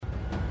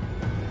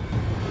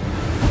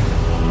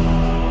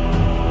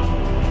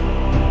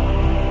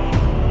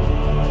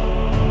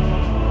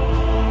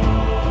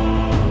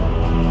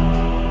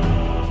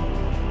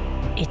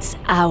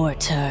our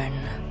turn.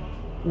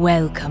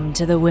 Welcome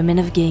to the Women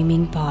of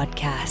Gaming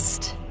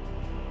podcast.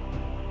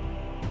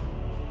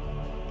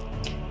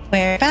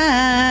 We're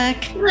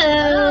back.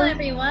 Hello,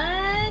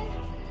 everyone.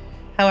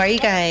 How are you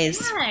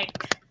guys?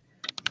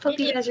 Hope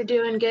you guys are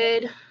doing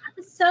good.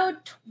 Episode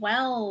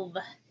 12.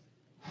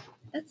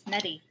 That's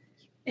nutty.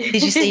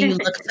 Did you say you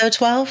look so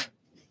 12?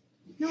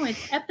 No,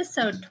 it's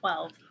episode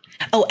 12.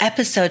 Oh,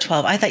 episode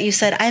 12. I thought you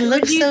said, I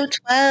look so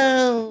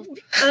 12.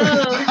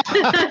 Oh.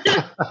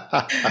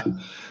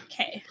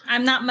 Okay.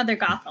 I'm not Mother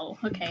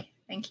Gothel. Okay.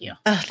 Thank you.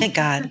 Oh, thank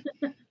God.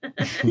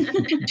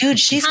 Dude,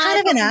 she's kind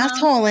of an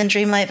asshole in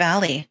Dreamlight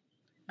Valley.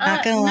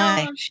 Not gonna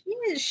lie.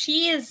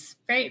 She is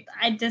very,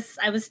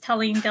 I was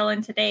telling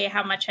Dylan today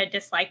how much I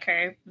dislike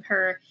her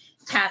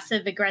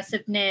passive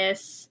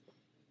aggressiveness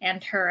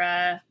and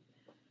her,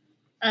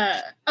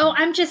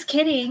 I'm just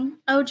kidding.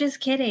 Oh, just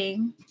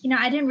kidding. You know,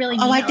 I didn't really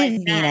mean I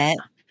didn't mean it.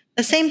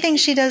 The same thing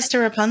she does to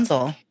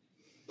Rapunzel.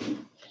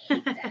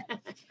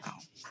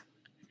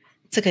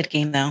 It's a good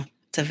game, though.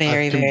 It's a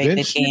very, very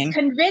good game.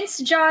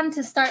 Convinced John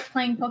to start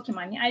playing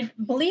Pokemon. I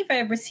believe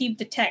I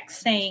received a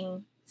text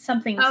saying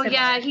something similar.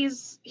 Yeah,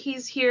 he's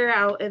here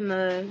out in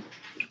the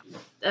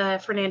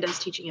Fernando's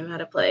teaching him how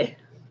to play.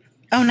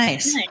 Oh,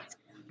 nice.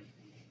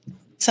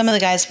 Some of the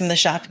guys from the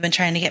shop have been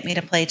trying to get me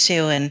to play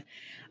too, and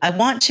I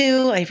want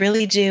to, I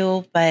really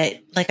do, but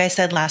like I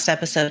said last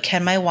episode,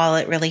 can my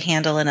wallet really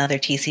handle another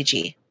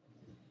TCG?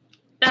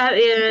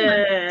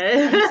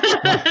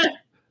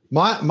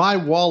 My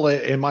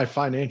wallet and my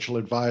financial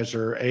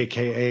advisor,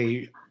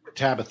 aka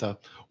Tabitha,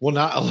 will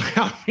not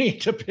allow me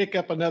to pick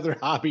up another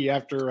hobby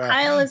after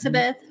Hi,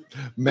 Elizabeth.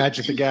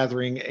 Magic the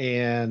Gathering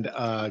and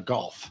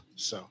golf.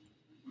 So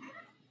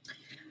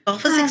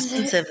golf is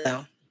expensive,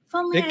 though.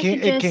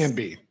 It can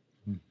be.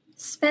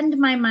 Spend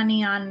my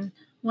money on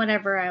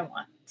whatever I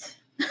want.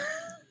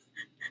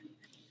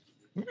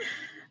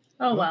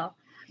 Oh, well.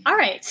 All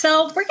right.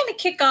 So we're going to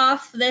kick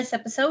off this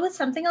episode with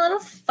something a little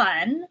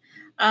fun.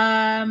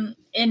 And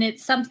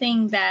it's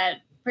something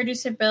that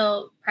producer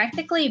Bill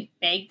practically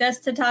begged us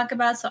to talk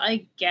about. So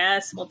I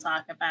guess we'll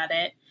talk about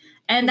it.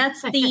 And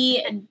that's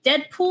the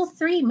Deadpool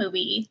 3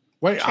 movie.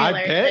 Wait, I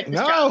bet.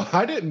 No,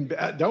 I didn't.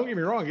 Don't get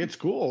me wrong. It's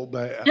cool.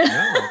 But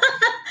no.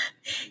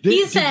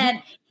 He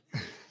said,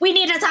 we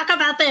need to talk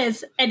about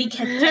this. And he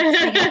kept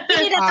texting,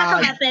 we need to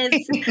talk about this.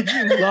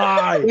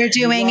 We're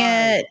doing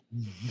it.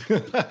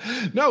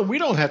 No, we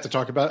don't have to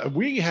talk about it.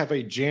 We have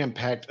a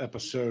jam-packed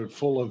episode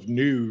full of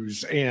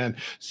news. And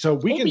so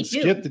we can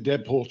skip the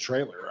Deadpool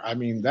trailer. I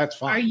mean, that's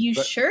fine. Are you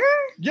sure?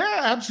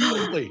 Yeah,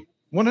 absolutely.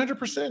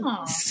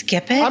 100%.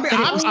 Skip it? I mean,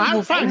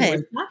 I'm fine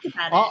with talk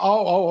about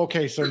it.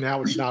 Okay. So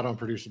now it's not on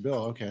producer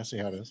Bill. Okay, I see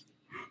how it is.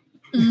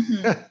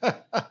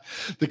 Mm-hmm.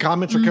 The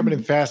comments are coming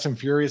in fast and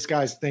furious,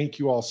 guys. Thank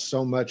you all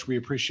so much. We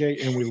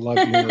appreciate and we love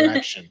the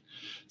interaction.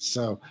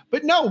 So,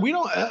 but no, we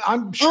don't.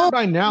 I'm sure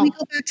by now. Can we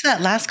go back to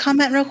that last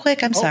comment real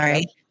quick? I'm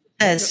sorry.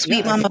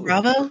 Sweet Mama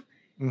Bravo.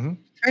 Mm-hmm.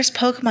 First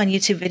Pokemon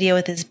YouTube video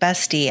with his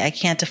bestie. I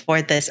can't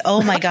afford this.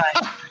 Oh my God.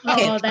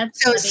 Okay.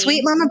 That's so funny.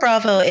 Sweet Mama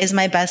Bravo is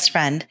my best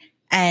friend.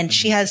 And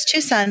she has two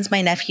sons,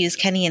 my nephews,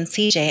 Kenny and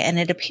CJ. And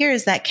it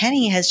appears that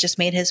Kenny has just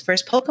made his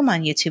first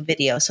Pokemon YouTube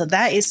video. So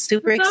that is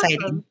super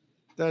exciting. Awesome.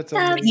 That's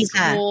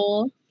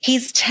cool.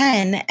 He's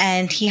 10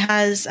 and he's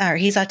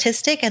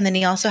autistic. And then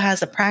he also has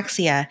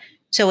apraxia.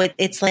 So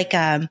it's like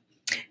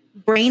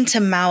brain to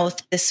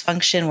mouth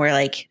dysfunction where,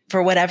 like,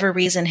 for whatever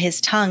reason, his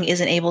tongue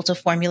isn't able to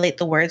formulate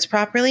the words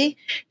properly.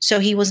 So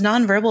he was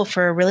nonverbal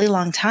for a really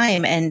long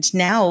time. And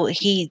now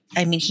he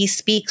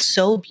speaks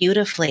so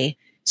beautifully.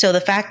 So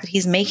the fact that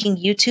he's making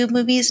YouTube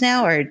movies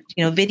now or,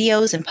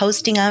 videos and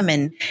posting them,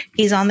 and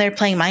he's on there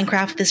playing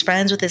Minecraft with his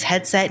friends with his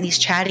headset and he's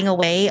chatting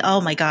away.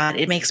 Oh my God,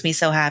 it makes me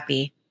so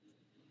happy.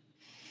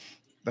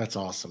 That's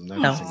awesome.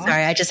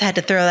 Sorry, I just had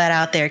to throw that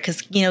out there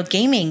because,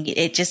 gaming,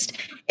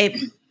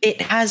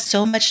 it has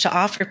so much to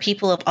offer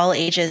people of all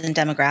ages and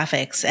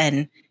demographics.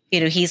 And,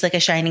 he's like a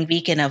shining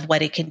beacon of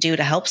what it can do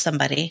to help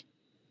somebody.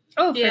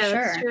 Oh, for sure.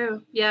 That's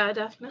true. Yeah,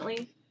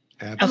 definitely.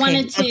 I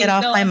wanted to get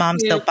off my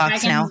mom's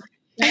soapbox now.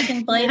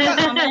 Dragon Blade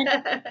comment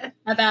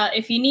about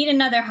if you need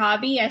another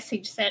hobby, I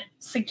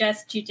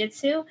suggest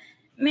jujitsu.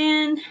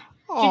 Man,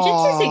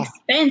 jujitsu is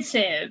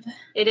expensive.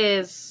 It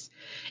is.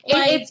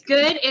 It's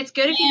good. It's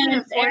good if you can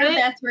afford it.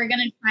 Beth, we're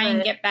gonna try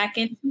and get back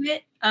into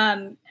it.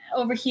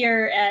 Over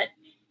here at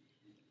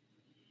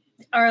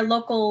our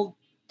local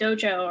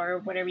dojo or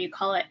whatever you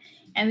call it,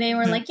 and they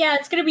were like, "Yeah,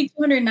 it's gonna be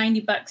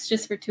 $290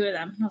 just for two of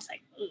them." And I was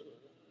like, "Ooh."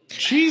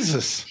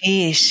 Jesus.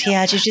 Sheesh.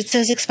 Yeah, jiu-jitsu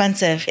is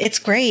expensive. It's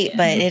great,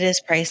 but it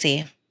is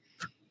pricey.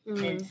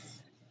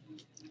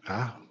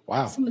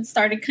 Wow. Someone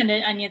started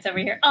cutting onions over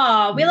here.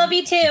 Oh, we love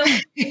you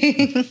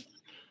too.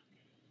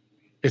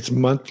 It's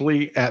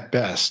monthly at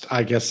best.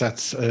 I guess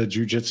that's a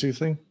jiu-jitsu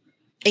thing.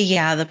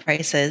 Yeah, the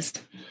prices.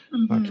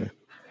 Okay.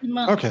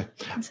 Okay.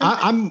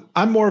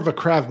 I'm more of a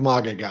Krav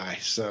Maga guy,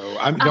 so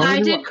I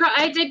did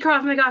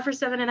Krav Maga for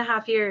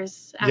 7.5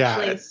 years,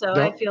 actually. So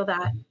I feel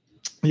that.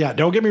 Yeah,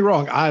 don't get me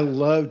wrong. I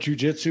love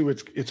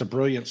jujitsu. It's a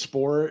brilliant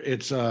sport.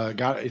 It's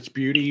got its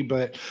beauty,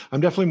 but I'm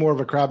definitely more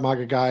of a Krav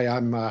Maga guy.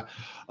 I'm a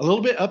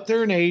little bit up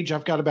there in age.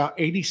 I've got about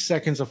 80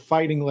 seconds of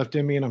fighting left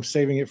in me, and I'm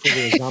saving it for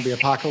the zombie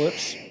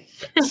apocalypse.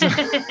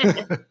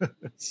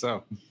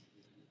 So,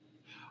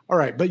 all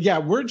right. But yeah,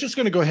 we're just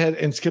going to go ahead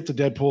and skip the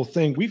Deadpool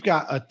thing. We've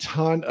got a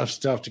ton of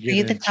stuff to get into.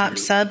 Are you the top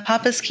sub,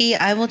 Papa's Key?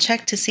 I will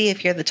check to see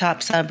if you're the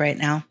top sub right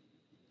now.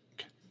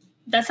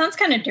 That sounds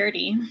kind of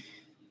dirty.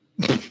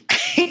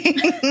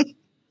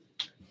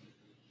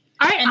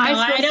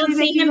 I don't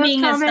see him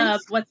being a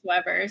sub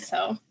whatsoever.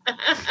 So,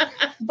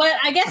 but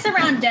I guess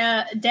around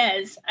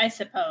Dez, I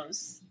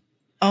suppose.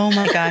 Oh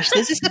my gosh,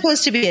 this is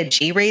supposed to be a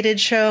G-rated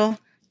show.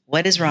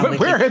 What is wrong with you?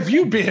 Where have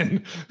you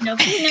been?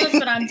 Nobody knows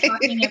what I'm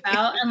talking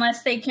about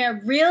unless they are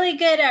really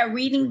good at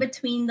reading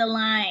between the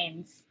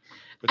lines.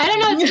 I don't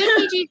know. It's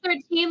been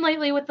PG-13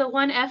 lately with the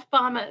one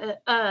F-bomb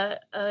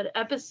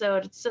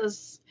episode. It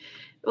says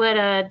what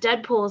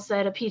Deadpool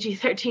said a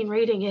PG-13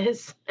 rating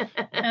is.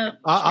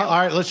 All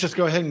right, let's just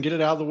go ahead and get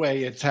it out of the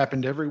way. It's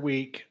happened every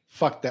week.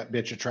 Fuck that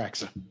bitch,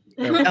 Atraxa.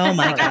 Oh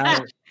my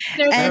god!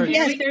 There's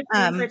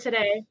PG-13 for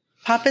today.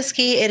 Papa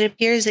Ski, it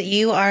appears that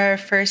you are our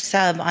first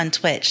sub on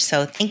Twitch,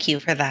 so thank you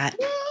for that.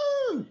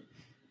 I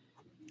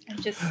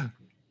just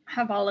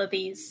have all of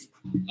these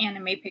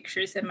anime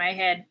pictures in my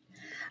head.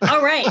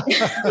 All right,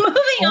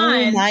 moving on.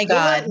 Oh my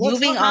god,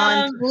 moving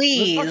on,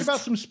 please. Let's talk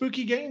about some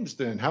spooky games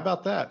then. How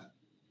about that?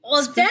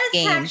 Well, Des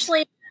actually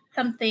had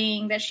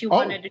something that she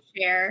wanted to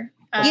share.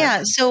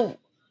 Yeah, so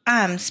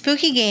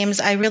spooky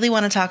games, I really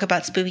want to talk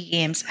about spooky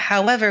games.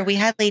 However, we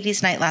had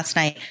ladies' night last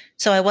night,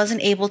 so I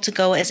wasn't able to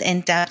go as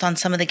in-depth on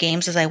some of the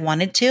games as I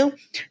wanted to.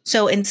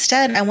 So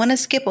instead, I want to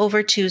skip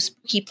over to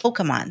spooky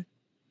Pokemon.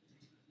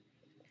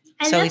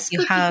 I love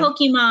spooky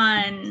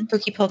Pokemon.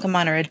 Spooky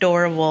Pokemon are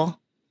adorable.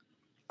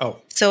 Oh.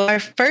 So our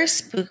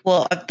first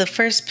the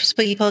first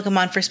spooky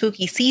Pokemon for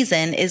spooky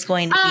season is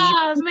going to be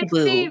Pumpkaboo. My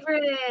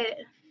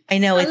favorite. I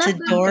know, it's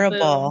adorable.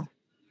 Pumpkaboo.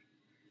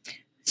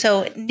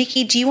 So,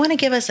 Nikki, do you want to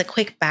give us a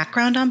quick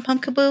background on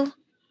Pumpkaboo?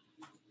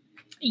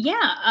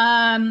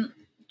 Yeah,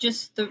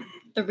 just the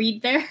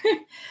read there.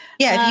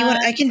 Yeah, if you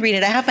want, I can read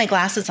it. I have my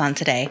glasses on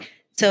today.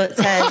 So it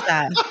says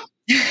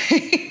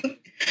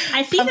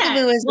I see Pumpkaboo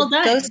that. is a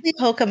ghostly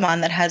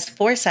Pokemon that has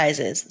 4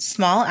 sizes: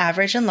 small,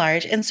 average, and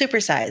large, and super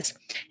size.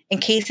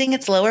 Encasing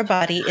its lower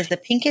body is a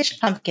pinkish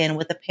pumpkin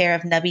with a pair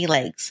of nubby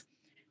legs.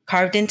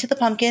 Carved into the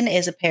pumpkin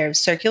is a pair of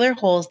circular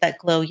holes that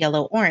glow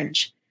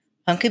yellow-orange.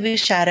 Pumpkaboo's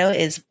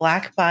shadowy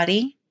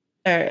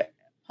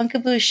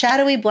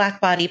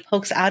black body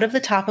pokes out of the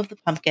top of the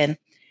pumpkin, and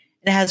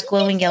it has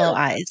glowing yellow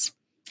eyes.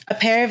 A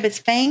pair of its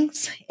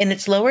fangs in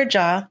its lower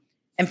jaw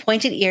and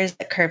pointed ears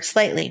that curve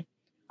slightly.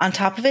 On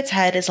top of its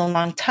head is a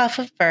long tuft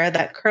of fur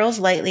that curls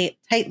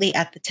tightly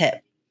at the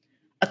tip.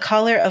 A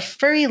collar of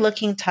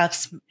furry-looking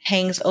tufts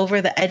hangs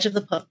over the edge of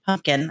the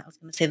pumpkin. I was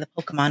going to say the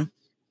Pokemon.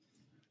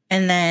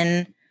 And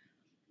then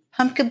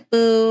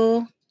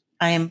Pumpkaboo,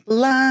 I am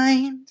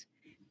blind,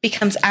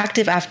 becomes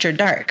active after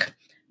dark.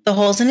 The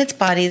holes in its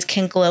bodies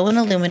can glow and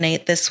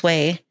illuminate this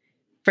way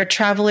for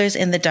travelers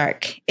in the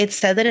dark. It's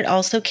said that it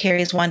also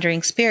carries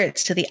wandering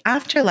spirits to the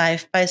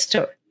afterlife by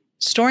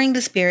storing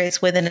the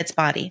spirits within its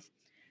body.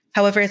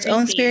 However, its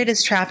own spirit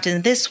is trapped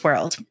in this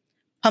world.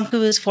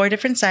 Pumpkaboo's 4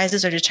 different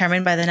sizes are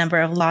determined by the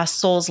number of lost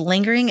souls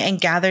lingering and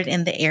gathered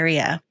in the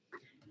area.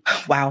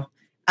 Wow.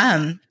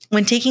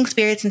 When taking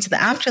spirits into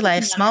the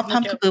afterlife, small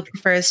Pumpkaboo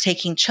prefers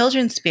taking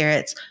children's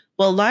spirits,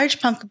 while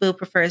large Pumpkaboo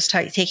prefers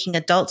taking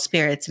adult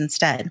spirits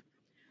instead.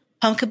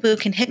 Pumpkaboo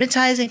can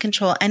hypnotize and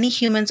control any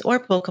humans or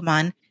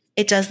Pokemon.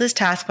 It does this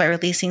task by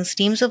releasing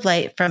streams of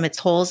light from its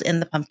holes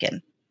in the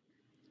pumpkin.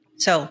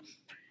 So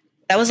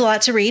that was a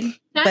lot to read,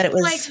 but it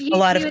was a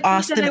lot of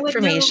awesome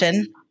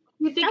information.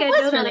 You think I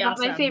know that about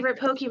my favorite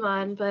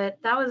Pokemon, but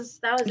that was.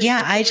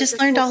 Yeah, I just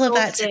learned all of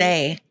that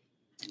today.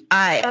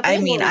 I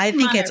mean, I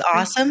think it's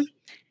awesome.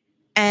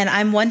 And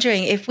I'm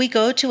wondering if we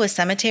go to a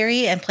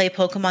cemetery and play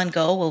Pokemon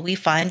Go, will we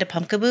find a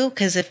Pumpkaboo?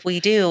 Because if we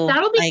do,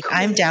 cool.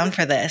 I'm down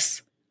for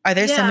this. Are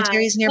there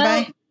cemeteries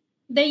nearby? Well,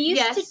 they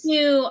used to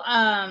do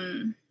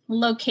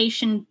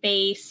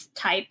location-based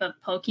type of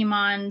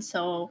Pokemon.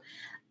 So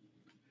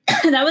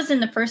that was in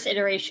the first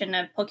iteration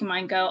of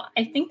Pokemon Go.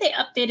 I think they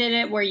updated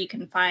it where you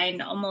can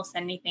find almost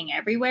anything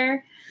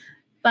everywhere.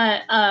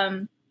 But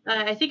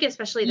I think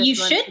especially this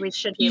month, we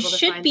should be able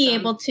to find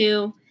able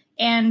to.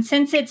 And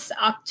since it's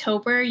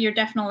October, you're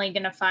definitely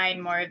going to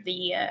find more of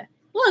the,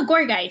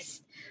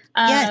 Gourgeist,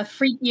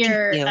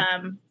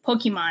 freakier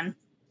Pokemon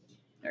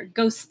or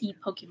ghosty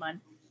Pokemon.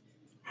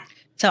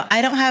 So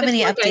I don't have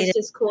any updated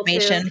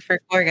information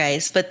for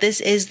Gourgeist, but this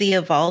is the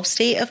evolved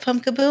state of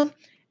Pumpkaboo.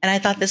 And I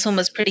thought this one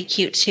was pretty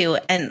cute too.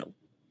 And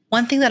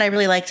one thing that I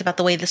really liked about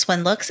the way this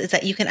one looks is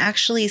that you can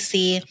actually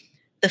see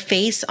the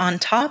face on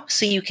top.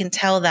 So you can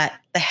tell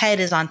that the head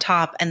is on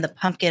top and the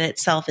pumpkin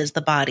itself is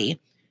the body.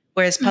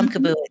 Whereas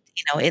Pumpkaboo,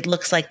 it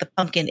looks like the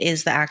pumpkin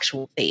is the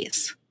actual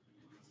face.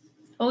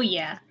 Oh,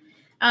 yeah.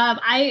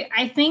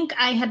 I think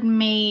I had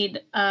made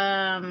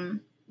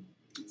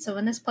So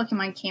when this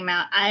Pokemon came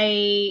out,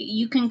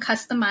 you can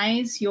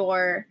customize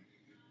your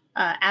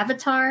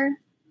avatar,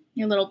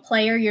 your little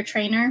player, your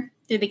trainer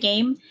through the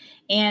game.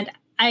 And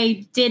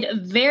I did a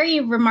very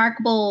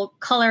remarkable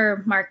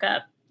color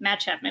markup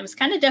matchup. It was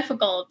kind of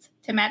difficult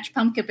to match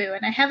Pumpkaboo,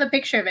 and I have a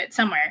picture of it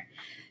somewhere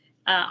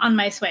on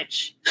my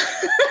Switch.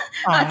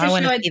 I'll have to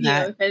show it to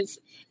you because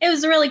it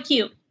was really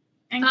cute.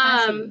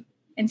 And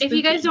if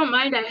you guys don't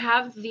mind, I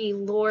have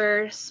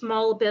the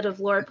small bit of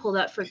lore pulled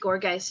up for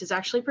Gourgeist. It's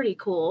actually pretty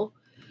cool.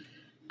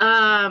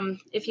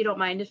 If you don't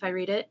mind if I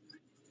read it.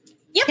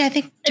 Yep. Yeah, I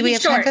think, do we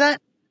have time for that?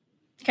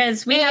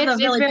 Because we have a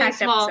really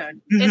packed episode.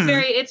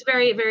 It's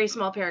very, very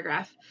small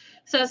paragraph.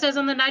 So it says,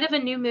 on the night of a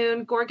new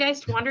moon,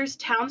 Gourgeist wanders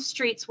town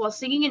streets while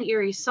singing an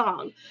eerie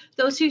song.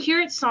 Those who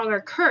hear its song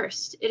are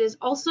cursed. It is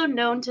also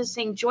known to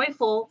sing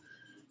joyfully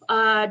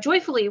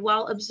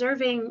while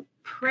observing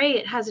prey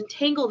it has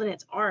entangled in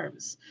its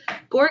arms.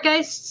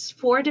 Gourgeists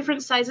 4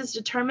 different sizes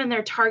determine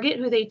their target,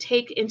 who they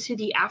take into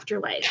the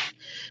afterlife.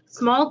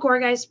 Small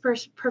Gourgeist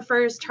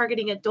prefers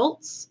targeting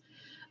adults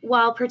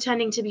while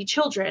pretending to be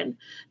children.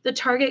 The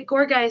target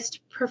Gourgeist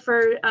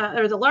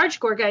the large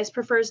Gourgeist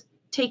prefers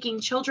taking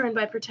children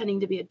by pretending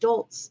to be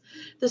adults.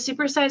 The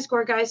supersized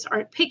Gourgeists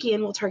aren't picky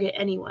and will target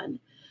anyone.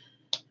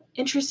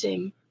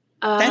 Interesting.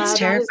 That's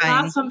terrifying. That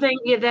is not something.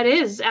 Yeah, that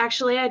is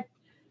actually.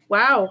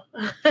 Wow.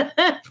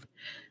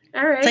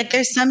 All right. It's like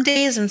there's some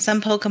days and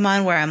some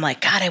Pokemon where I'm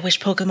like, God, I wish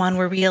Pokemon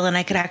were real and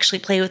I could actually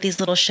play with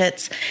these little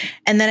shits.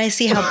 And then I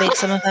see how big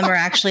some of them are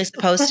actually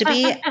supposed to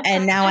be.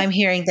 And now I'm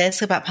hearing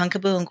this about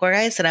Pumpkaboo and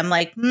Gourgeist, and I'm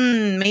like,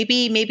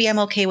 maybe I'm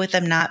okay with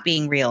them not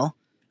being real.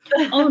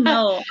 Oh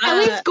no! At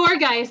least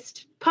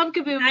Gourgeist.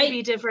 Pumpkaboo may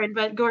be different,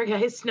 but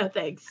Gourgeist, no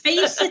thanks. I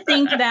used to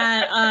think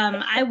that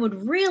I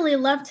would really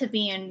love to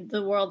be in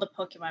the world of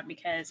Pokemon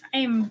because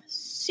I'm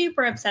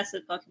super obsessed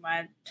with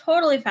Pokemon,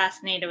 totally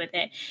fascinated with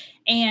it.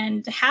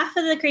 And half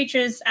of the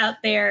creatures out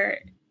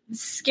there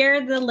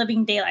scare the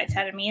living daylights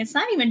out of me. It's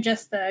not even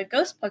just the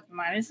ghost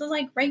Pokemon. It's just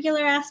like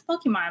regular ass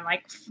Pokemon,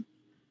 like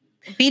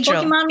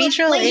Beedrill.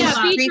 Beedrill is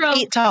 3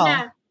 feet tall.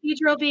 Yeah,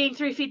 Beedrill being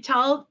 3 feet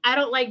tall. I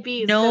don't like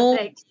bees. No,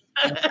 thanks.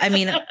 I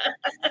mean,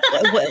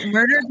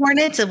 murder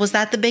hornets, was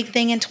that the big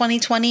thing in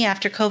 2020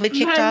 after COVID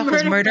kicked off?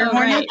 Was murder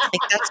hornets?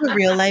 Like, that's a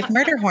real life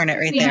murder hornet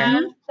right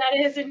there. That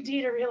is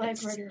indeed a real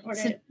life murder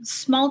hornet. It's a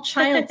small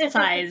child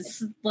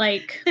size,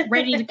 like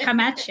ready to come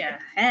at you.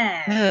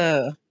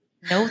 Oh,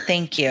 no,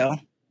 thank you.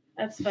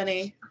 That's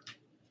funny.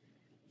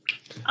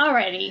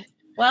 Alrighty.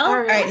 Well,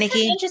 all right,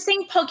 Nikki.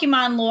 Interesting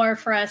Pokemon lore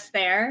for us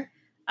there.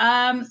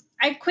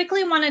 I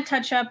quickly want to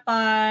touch up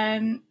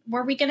on,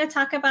 were we going to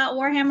talk about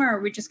Warhammer, or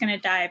are we just going to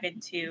dive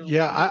into?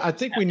 Yeah, I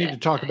think we need to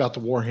talk about the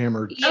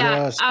Warhammer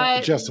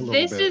just a little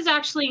bit. This is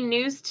actually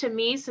news to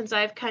me since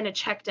I've kind of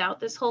checked out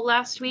this whole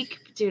last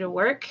week due to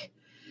work.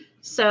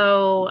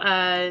 So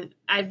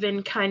I've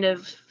been kind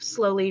of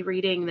slowly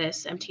reading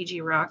this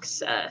MTG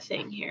Rocks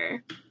thing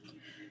here.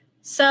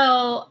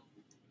 So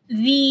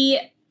the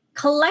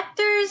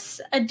collector's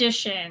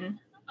edition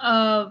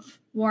of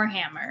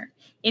Warhammer,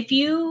 if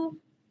you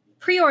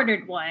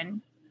pre-ordered one,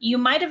 you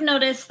might have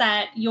noticed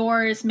that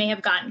yours may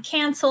have gotten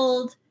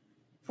canceled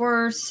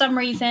for some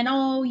reason.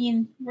 Oh,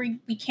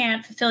 we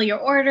can't fulfill your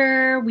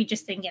order. We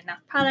just didn't get enough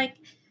product,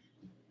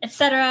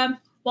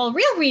 etc. Well,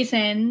 real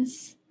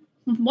reasons,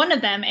 one of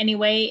them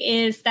anyway,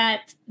 is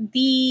that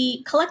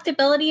the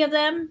collectability of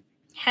them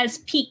has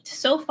peaked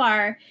so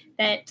far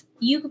that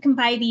you can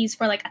buy these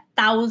for like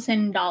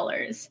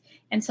 $1,000.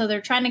 And so they're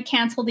trying to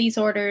cancel these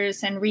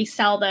orders and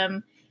resell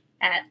them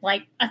at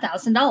like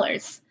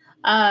 $1,000.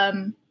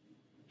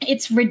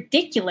 It's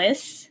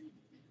ridiculous.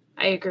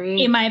 I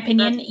agree. In my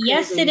opinion.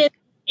 Yes, it is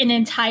an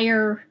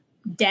entire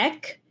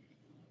deck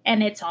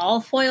and it's all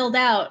foiled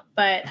out,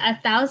 but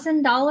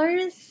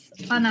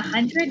 $1,000 on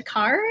 100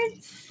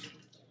 cards?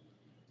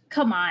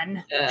 Come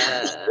on.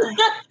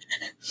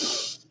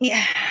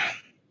 Yeah.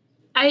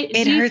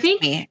 It hurts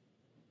me.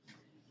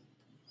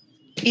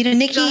 You know,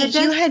 Nikki,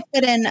 you had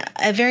put in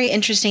a very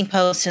interesting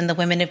post in the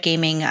Women of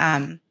Gaming,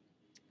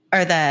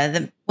 or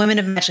the Women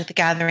of Magic the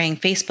Gathering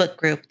Facebook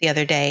group the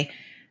other day,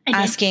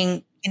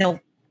 asking,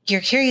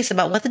 you're curious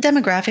about what the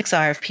demographics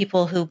are of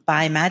people who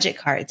buy Magic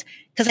cards.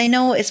 Because I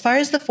know as far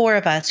as the 4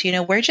 of us,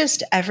 we're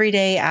just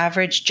everyday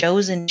average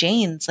Joes and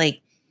Janes.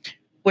 Like,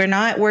 we're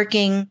not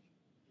working,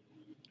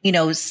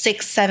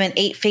 6, 7,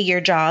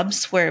 8-figure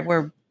jobs.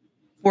 We're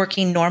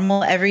working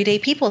normal everyday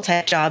people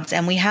type jobs,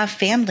 and we have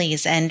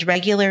families and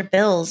regular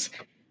bills.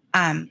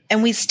 And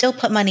we still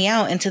put money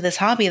out into this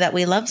hobby that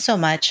we love so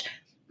much.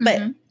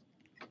 But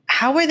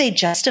how are they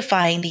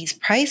justifying these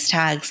price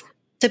tags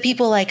to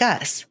people like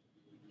us?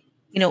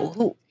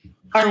 Who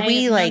are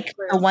we, like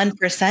the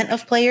 1%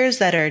 of players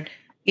that are,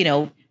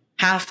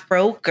 half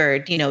broke or,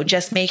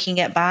 just making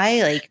it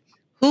by? Like,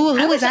 who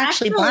is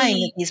actually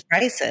buying at these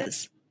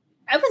prices?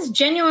 I was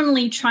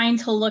genuinely trying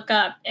to look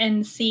up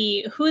and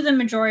see who the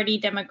majority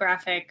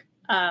demographic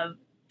of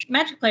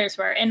Magic players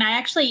were. And I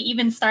actually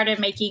even started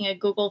making a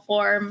Google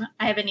form.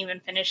 I haven't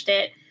even finished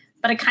it,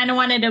 but I kind of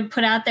wanted to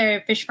put out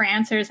there, fish for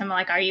answers. I'm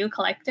like, are you a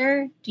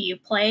collector? Do you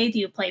play? Do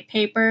you play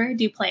paper?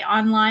 Do you play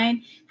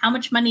online? How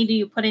much money do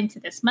you put into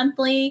this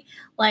monthly?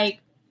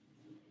 Like,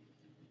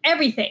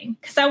 everything.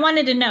 Because I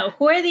wanted to know,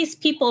 who are these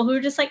people who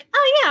are just like,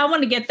 oh yeah, I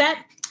want to get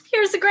that.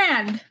 Here's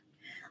 $1,000.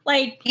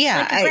 Like,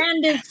 Yeah, like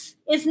 $1,000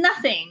 is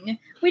nothing.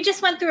 We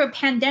just went through a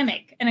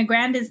pandemic, and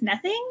 $1,000 is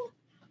nothing?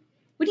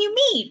 What do you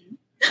mean?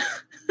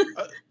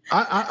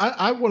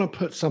 I want to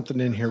put something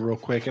in here real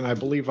quick, and I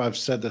believe I've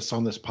said this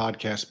on this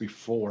podcast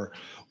before.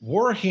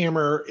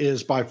 Warhammer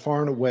is by far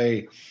and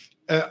away.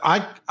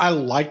 I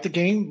like the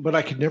game, but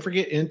I could never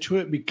get into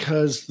it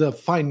because the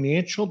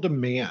financial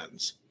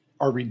demands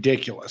are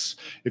ridiculous.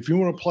 If you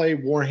want to play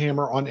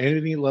Warhammer on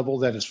any level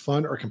that is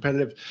fun or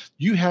competitive,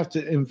 you have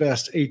to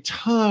invest a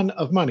ton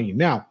of money.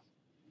 Now,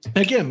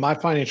 again, my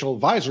financial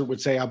advisor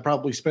would say I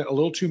probably spent a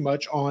little too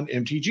much on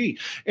MTG,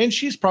 and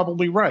she's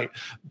probably right.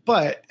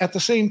 But at the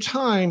same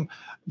time,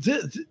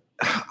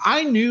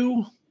 I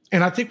knew,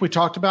 and I think we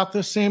talked about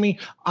this, Sammy,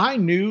 I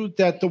knew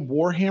that the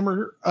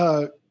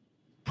Warhammer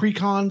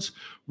precons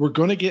were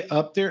going to get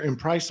up there in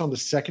price on the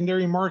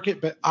secondary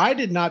market, but I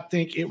did not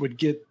think it would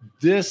get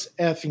this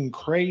effing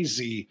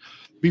crazy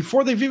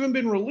before they've even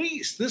been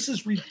released. This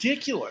is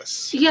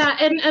ridiculous. Yeah,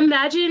 and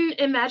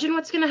imagine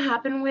what's going to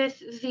happen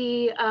with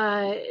the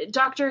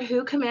Doctor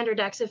Who Commander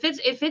decks if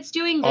it's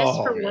doing this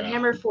for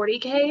Warhammer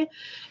 40K.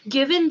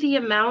 Given the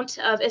amount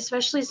of,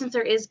 especially since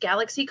there is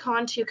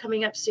GalaxyCon 2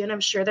 coming up soon, I'm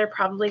sure they're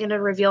probably going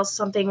to reveal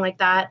something like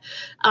that.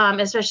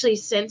 Especially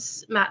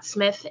since Matt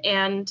Smith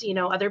and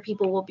other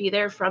people will be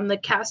there from the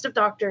cast of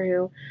Doctor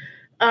Who.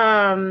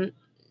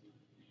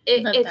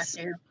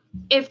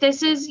 If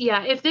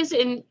this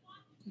in.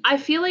 I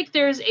feel like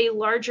there's a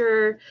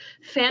larger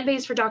fan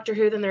base for Doctor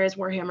Who than there is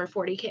Warhammer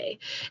 40K.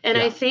 And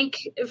I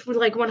think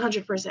like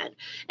 100%.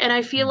 And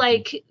I feel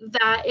like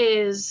that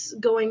is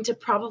going to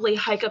probably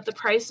hike up the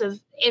price of,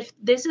 if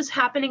this is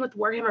happening with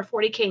Warhammer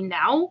 40K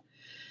now,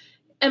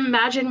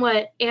 imagine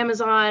what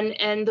Amazon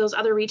and those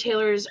other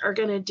retailers are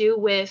going to do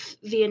with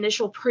the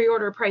initial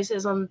pre-order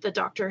prices on the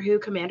Doctor Who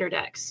Commander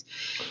decks.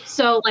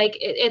 So like,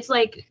 it's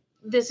like,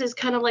 this is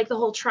kind of like the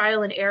whole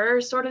trial and error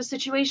sort of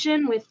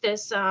situation with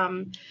this,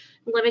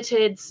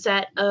 limited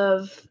set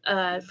of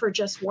for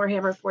just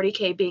Warhammer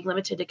 40K being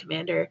limited to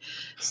Commander.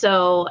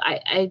 So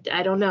I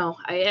don't know.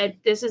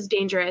 This is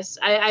dangerous.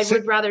 I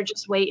would rather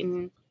just wait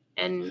and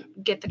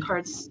get the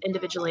cards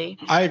individually.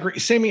 I agree.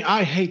 Sammy,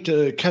 I hate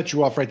to cut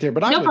you off right there,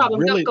 but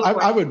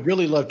I would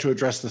really love to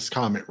address this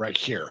comment right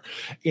here.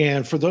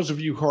 And for those of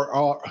you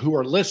who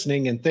are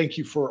listening, and thank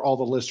you for all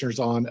the listeners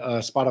on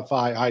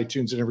Spotify,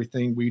 iTunes, and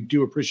everything. We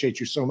do appreciate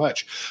you so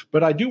much.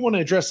 But I do want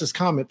to address this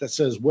comment that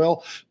says,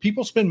 well,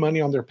 people spend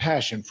money on their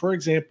passion. For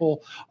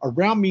example,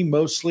 around me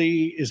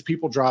mostly is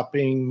people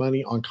dropping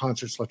money on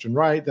concerts left and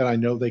right that I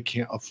know they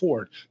can't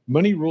afford.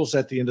 Money rules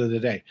at the end of the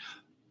day.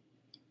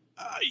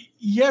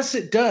 Yes,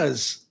 it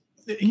does.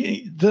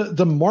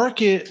 The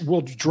market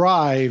will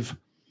drive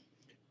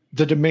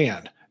the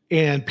demand,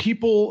 and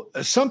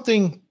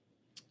something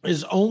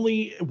is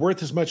only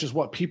worth as much as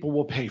what people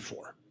will pay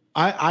for.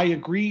 I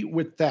agree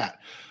with that.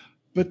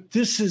 But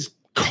this is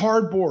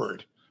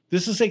cardboard.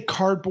 This is a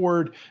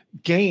cardboard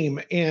game,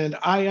 and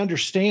I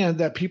understand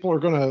that people are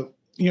going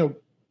to,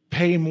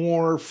 pay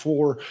more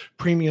for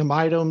premium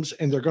items,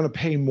 and they're going to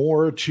pay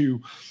more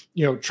to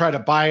try to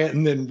buy it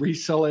and then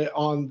resell it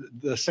on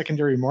the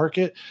secondary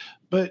market.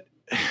 But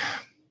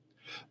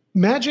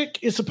Magic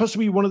is supposed to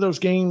be one of those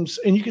games,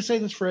 and you can say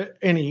this for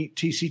any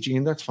TCG,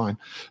 and that's fine.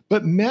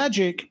 But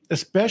Magic,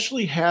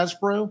 especially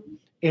Hasbro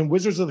and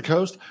Wizards of the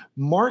Coast,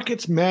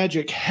 markets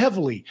Magic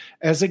heavily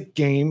as a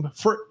game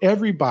for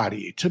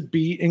everybody to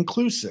be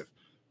inclusive.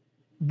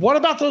 What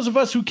about those of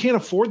us who can't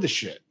afford the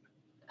shit?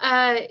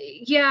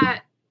 Yeah.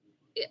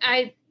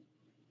 I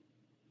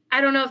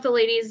don't know if the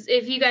ladies,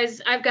 if you guys,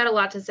 I've got a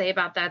lot to say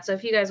about that. So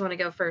if you guys want to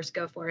go first,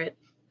 go for it.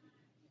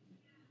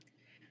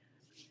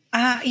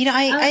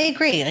 I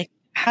agree. Like,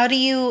 how do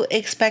you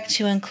expect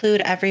to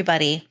include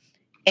everybody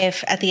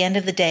if at the end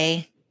of the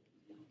day,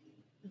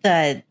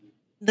 the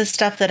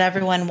stuff that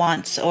everyone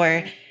wants,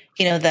 or,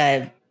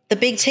 the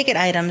big ticket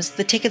items,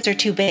 the tickets are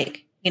too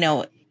big,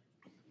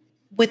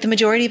 with the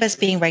majority of us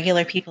being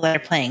regular people that are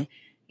playing,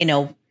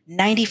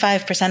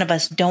 95% of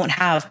us don't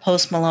have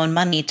Post Malone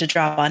money to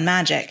drop on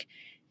Magic.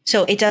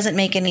 So it doesn't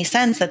make any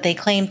sense that they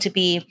claim to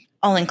be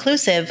all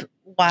inclusive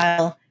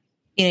while,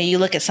 you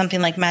look at something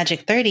like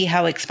Magic 30,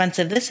 how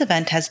expensive this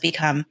event has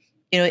become.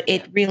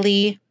 It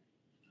really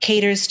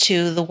caters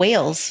to the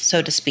whales,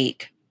 so to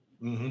speak.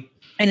 Mm-hmm.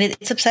 And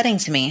it's upsetting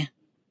to me.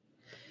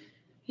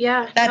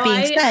 Yeah. That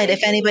being said,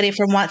 if anybody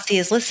from WotC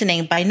is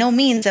listening, by no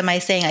means am I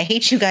saying I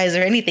hate you guys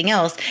or anything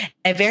else.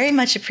 I very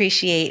much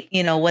appreciate,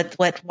 what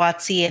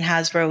WotC and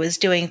Hasbro is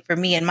doing for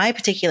me in my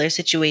particular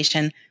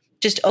situation.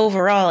 Just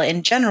overall,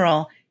 in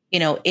general,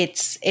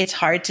 it's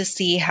hard to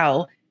see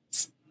how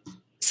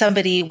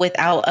somebody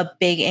without a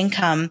big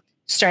income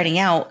starting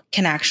out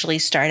can actually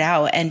start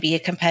out and be a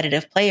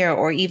competitive player,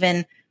 or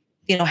even,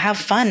 have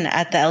fun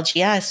at the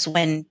LGS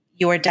when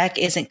your deck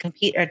doesn't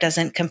compete or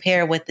doesn't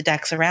compare with the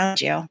decks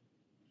around you.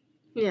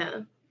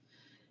 Yeah.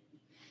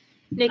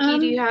 Nikki,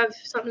 do you have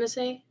something to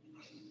say?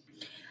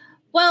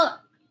 Well,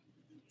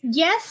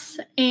 yes,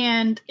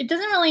 and it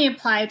doesn't really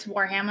apply to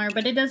Warhammer,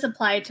 but it does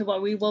apply to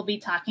what we will be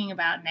talking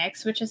about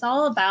next, which is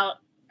all about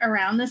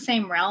around the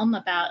same realm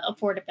about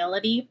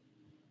affordability.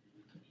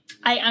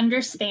 I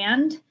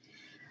understand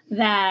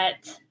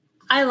that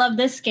I love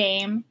this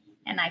game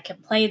and I can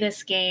play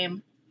this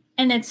game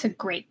and it's a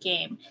great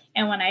game.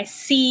 And when I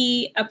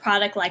see a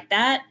product like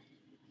that,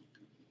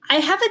 I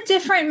have a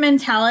different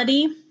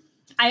mentality.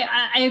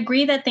 I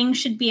agree that things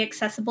should be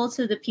accessible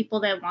to the people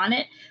that want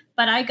it,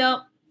 but I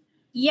go,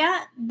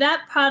 yeah,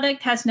 that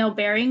product has no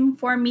bearing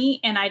for me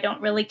and I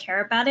don't really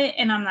care about it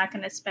and I'm not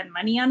going to spend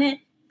money on it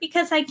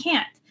because I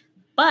can't.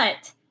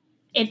 But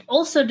it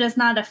also does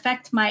not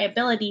affect my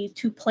ability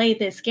to play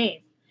this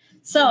game.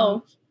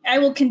 So I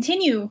will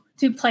continue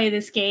to play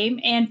this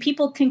game and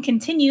people can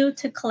continue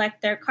to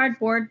collect their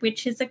cardboard,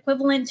 which is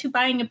equivalent to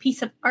buying a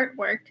piece of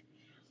artwork.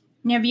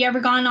 Have you ever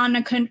gone on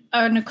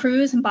a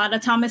cruise and bought a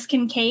Thomas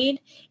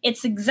Kincaid?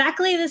 It's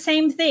exactly the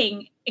same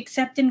thing,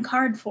 except in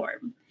card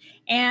form.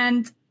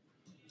 And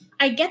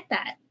I get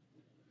that.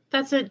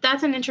 That's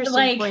an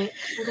interesting point.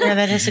 Yeah,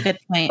 that is a good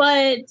point.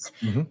 But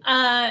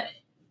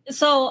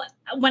so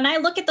when I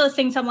look at those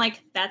things, I'm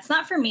like, that's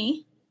not for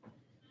me.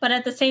 But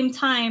at the same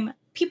time,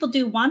 people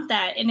do want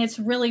that. And it's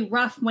really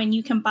rough when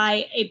you can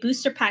buy a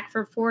booster pack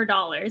for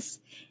 $4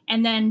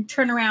 and then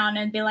turn around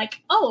and be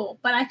like, oh,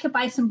 but I could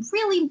buy some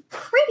really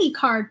pretty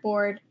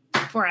cardboard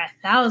for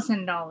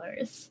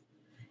 $1,000.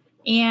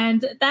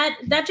 And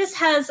that just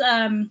has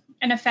an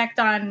effect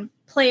on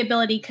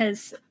playability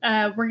because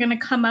we're going to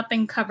come up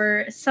and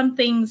cover some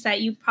things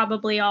that you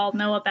probably all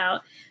know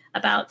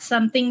about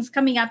some things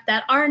coming up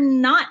that are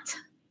not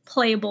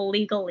playable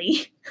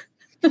legally.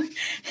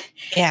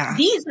 Yeah.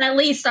 These at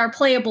least are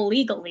playable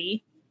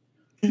legally.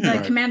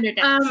 The commander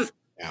decks.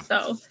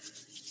 So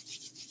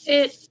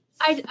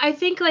I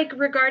think like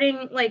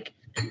regarding like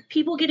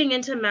people getting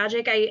into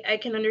Magic, I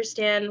can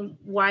understand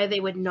why they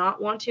would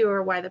not want to,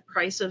 or why the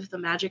price of the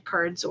Magic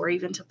cards or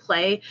even to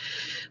play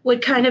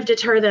would kind of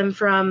deter them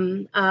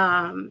from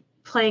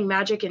playing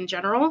Magic in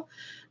general.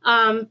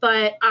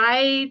 But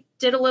I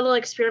did a little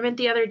experiment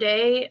the other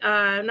day,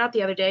 not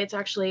the other day, it's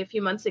actually a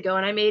few months ago,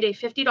 and I made a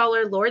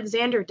 $50 Lord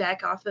Xander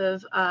deck off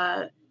of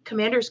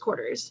Commander's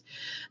Quarters.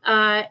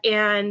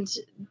 And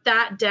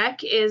that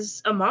deck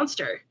is a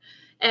monster.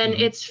 And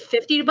it's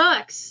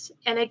 $50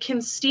 and it can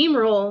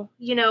steamroll,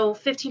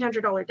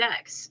 $1,500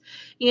 decks.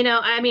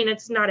 I mean,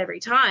 it's not every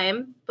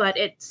time, but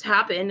it's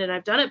happened and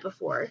I've done it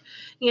before,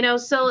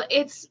 so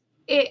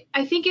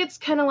I think it's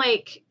kind of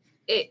like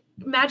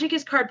Magic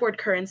is cardboard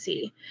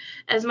currency.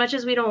 As much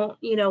as we don't,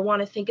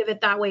 want to think of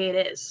it that way,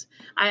 it is.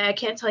 I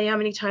can't tell you how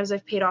many times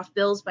I've paid off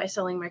bills by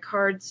selling my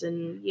cards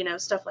and,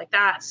 stuff like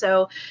that.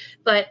 So,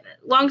 but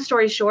long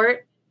story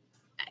short,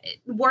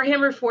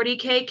 Warhammer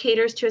 40K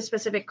caters to a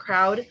specific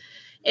crowd.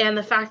 And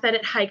the fact that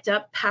it hiked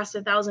up past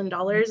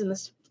 $1,000 and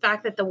the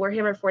fact that the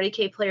Warhammer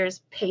 40K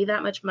players pay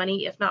that much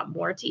money, if not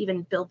more, to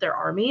even build their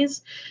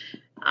armies,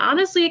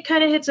 honestly, it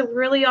kind of hits a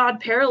really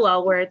odd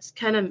parallel where it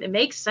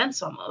makes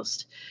sense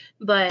almost.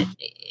 But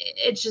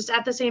it's just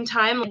at the same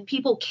time, like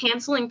people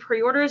canceling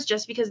pre-orders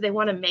just because they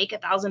want to make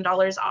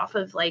 $1,000 off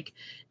of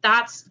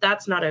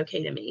that's not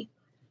okay to me.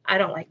 I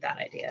don't like that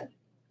idea.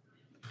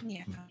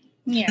 Yeah.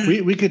 Yeah.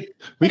 We could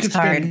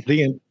spend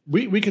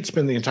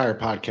the entire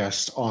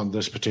podcast on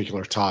this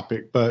particular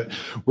topic, but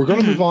we're going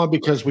to move on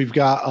because we've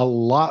got a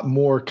lot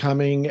more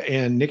coming.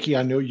 And Nikki,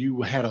 I know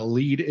you had a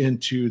lead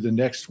into the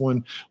next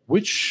one.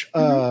 Which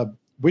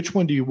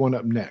one do you want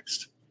up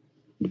next?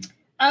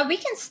 We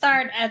can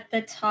start at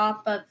the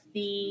top of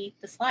the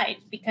slide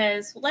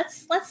because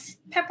let's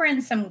pepper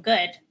in some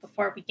good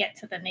before we get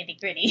to the nitty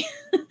gritty.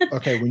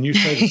 Okay, when you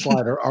say the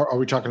slide, are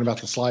we talking about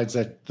the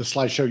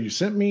slideshow you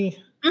sent me?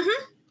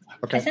 Mm-hmm.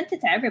 Okay. I sent it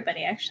to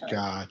everybody, actually.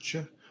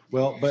 Gotcha.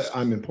 Well, but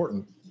I'm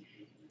important.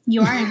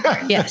 You are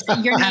important. Yes.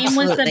 Your name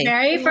was the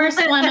very first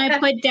one I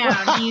put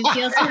down. Do you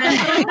feel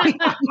special?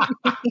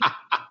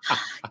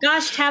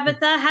 Gosh,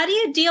 Tabitha, how do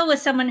you deal with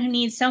someone who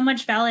needs so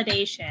much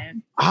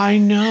validation? I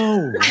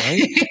know,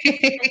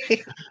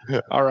 right?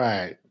 All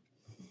right.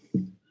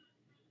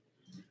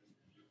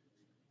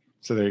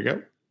 So there you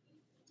go.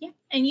 Yeah,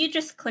 and you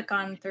just click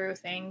on through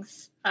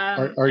things.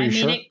 Are you I made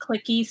sure? it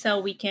clicky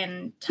so we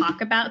can talk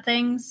about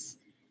things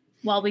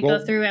while we go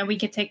through, and we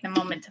can take the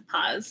moment to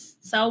pause.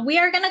 So we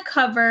are going to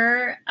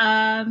cover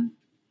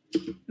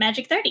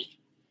Magic 30.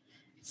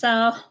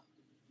 So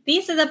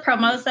these are the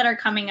promos that are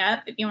coming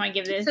up. If you want to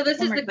give this. So this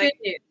is the good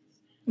news.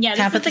 Yeah,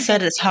 Tabitha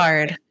said it's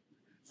hard.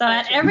 So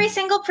at every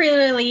single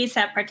pre-release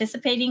at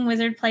participating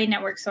Wizard Play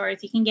Network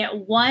stores, you can get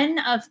one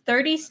of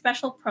 30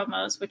 special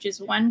promos, which is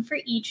one for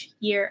each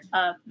year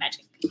of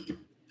Magic.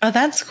 Oh,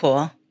 that's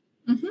cool.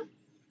 Mm-hmm.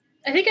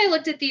 I think I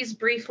looked at these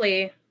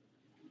briefly.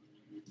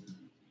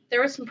 There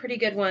were some pretty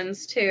good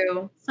ones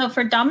too. So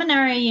for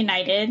Dominaria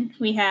United,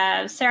 we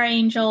have Sarah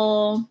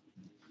Angel,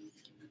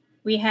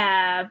 we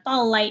have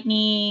Ball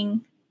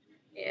Lightning,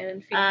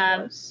 And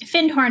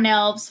Findhorn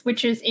Elves,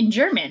 which is in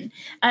German.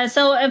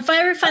 So a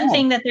very fun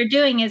thing that they're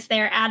doing is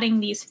they're adding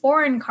these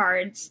foreign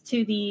cards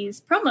to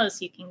these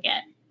promos you can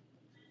get.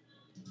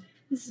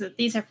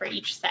 These are for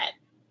each set.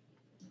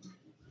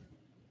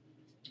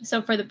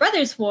 So for the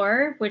Brothers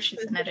War, which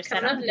is another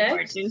set I'm looking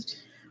forward to,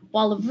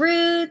 Wall of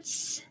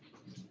Roots,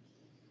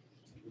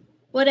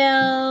 Wood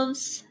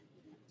Elves,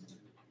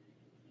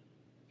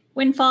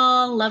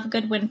 Windfall, Love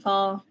Good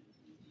Windfall,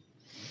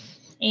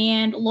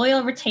 and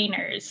Loyal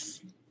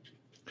Retainers.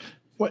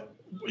 What?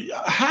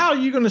 How are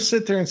you going to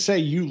sit there and say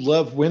you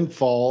love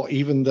Windfall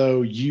even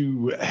though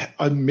you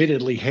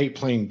admittedly hate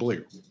playing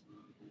blue?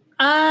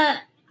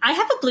 I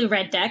have a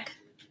blue-red deck.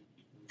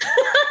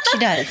 She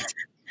does.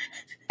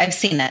 I've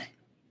seen it.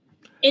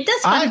 It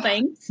does fun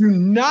things. Do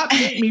not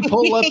make me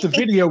pull up the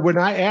video when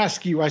I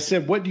ask you. I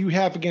said, "What do you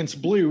have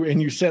against blue?" And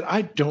you said,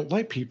 "I don't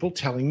like people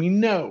telling me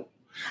no."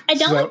 I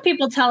don't like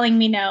people telling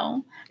me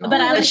no,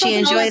 but she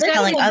enjoys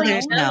telling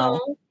others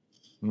no.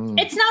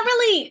 It's not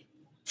really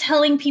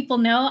telling people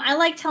no. I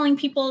like telling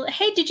people,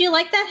 "Hey, did you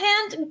like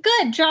that hand?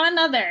 Good, draw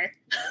another."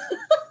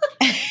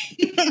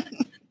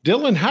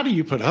 Dylan, how do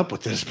you put up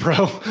with this,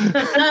 bro?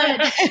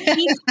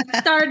 He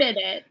started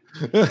it.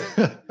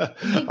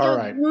 All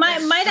right.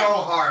 So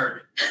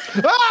hard.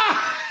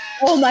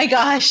 Oh my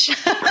gosh.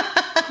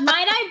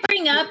 Might I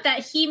bring up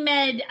that he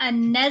made a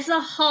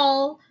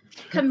Nezahal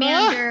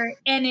commander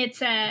and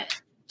it's a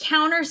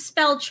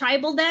counterspell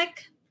tribal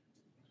deck?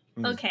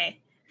 Okay,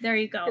 there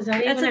you go.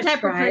 That's the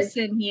type of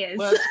person he is.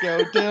 Let's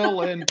go,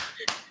 Dylan.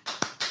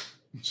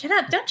 Shut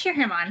up. Don't cheer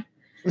him on.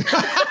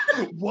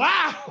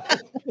 Wow.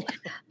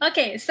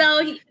 Okay,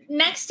 so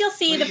next you'll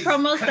see the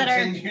promos that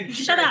are...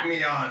 Shut up.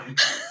 Me on.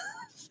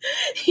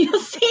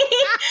 You'll see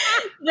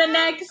the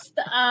next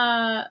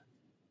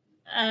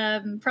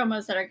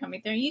promos that are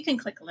coming through. You can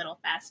click a little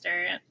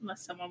faster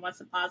unless someone wants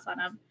to pause on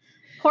them.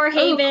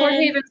 Corehaven.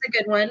 Corehaven's a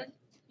good one.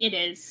 It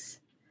is.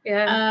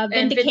 Yeah.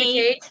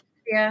 Vindicate.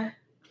 Yeah.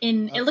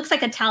 It looks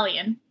like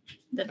Italian.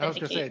 I was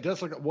going to say, it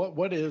does look.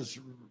 What is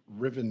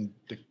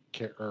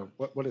Rivendicate, or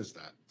what is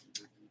that?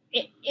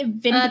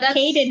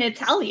 Vindicate in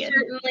Italian.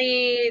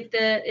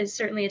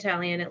 Certainly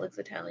Italian. It looks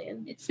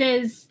Italian. It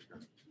says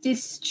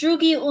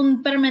distruggi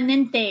un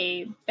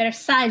permanente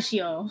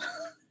bersaglio.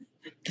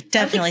 It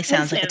definitely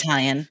sounds like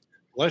Italian.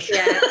 Yeah,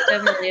 it's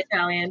definitely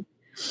Italian.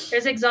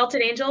 There's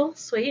Exalted Angel,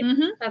 sweet.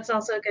 Mm-hmm. That's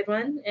also a good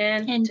one.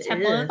 And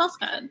Temple of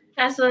Elspeth.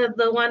 That's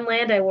the one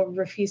land I will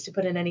refuse to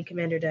put in any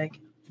commander deck.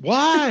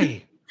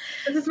 Why?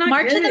 It's not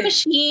March good. of the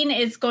Machine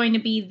is going to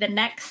be the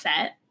next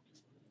set.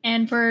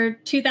 And for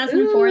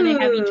 2004, they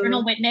have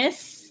Eternal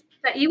Witness.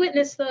 That you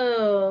witnessed,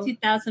 though.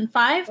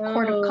 2005,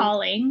 Court of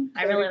Calling.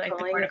 I really like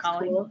the Court of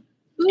Calling. Cool.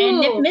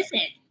 And Nip Miss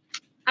It.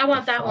 I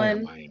want that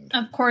one.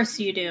 Of course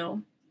you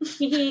do.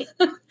 For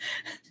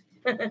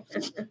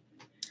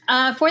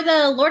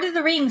the Lord of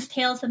the Rings,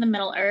 Tales of the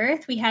Middle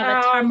Earth, we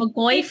have a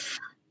Tarmogoyf.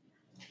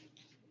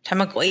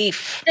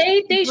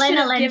 They should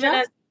have given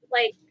us,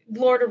 like,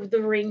 Lord of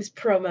the Rings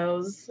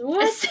promos.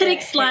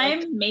 Acidic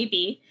Slime,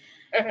 maybe.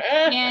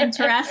 And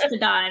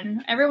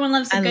Terastodon. Everyone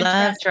loves a good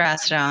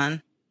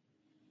Terastodon.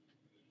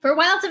 For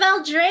Wilds of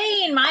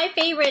Eldraine, my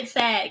favorite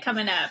set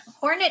coming up.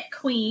 Hornet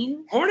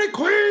Queen.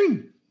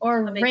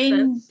 Or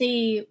Reign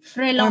de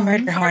Frelon. Or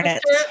Murder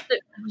Hornets.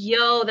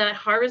 Yo, that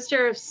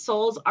Harvester of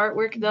Souls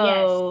artwork,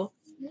 though.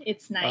 Yes,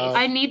 it's nice.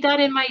 I need that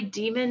in my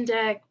demon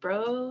deck,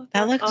 bro.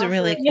 That looks awesome.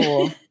 Really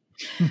cool.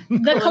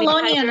 The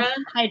Colonial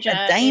Hydra.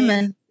 A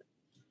diamond.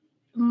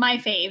 My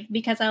fave,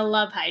 because I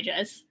love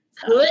Hydras.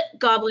 So.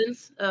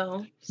 Goblins.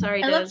 Oh,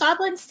 sorry. I love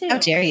goblins too. How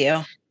dare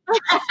you?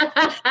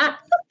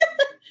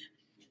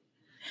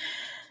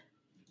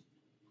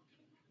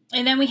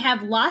 And then we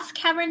have Lost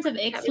Caverns of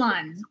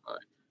Ixalan.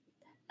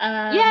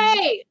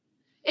 Yay!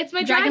 It's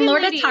my Dragon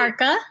Lord lady.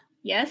 Atarka.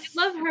 Yes.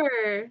 I love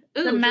her.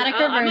 Ooh, Dramatic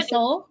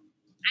Reversal.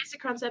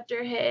 Isochron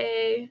Scepter,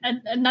 hey.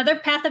 Another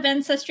Path of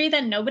Ancestry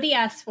that nobody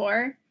asked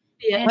for.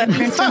 Yeah. What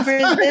prince number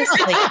is this?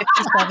 Like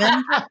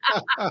 57?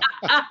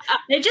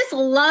 They just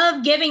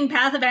love giving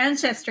Path of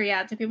Ancestry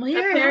out to people.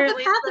 Here, have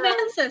the Path of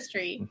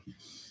Ancestry.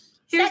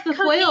 Here's the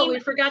foil we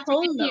forgot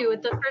to give you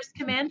at the first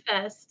Command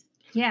Fest.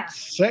 Yeah.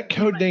 Set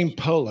code name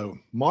Polo.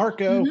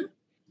 Marco. Mm-hmm.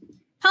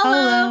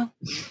 Polo.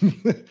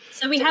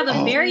 So we have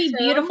a very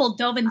beautiful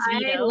Dovin's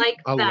Veto. I like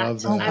that. I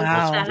love that. Oh,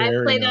 wow. I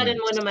play that in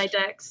one of my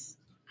decks.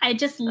 I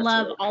just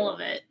love really all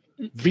of it.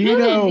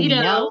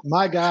 Veto.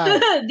 My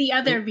God. The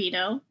other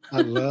Veto.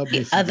 I love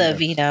the other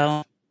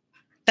Veto.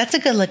 That's a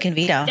good looking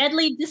Veto.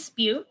 Deadly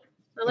Dispute.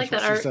 I like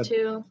that art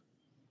too.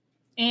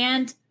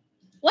 And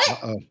what?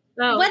 Uh-oh.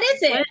 Oh, what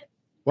is it?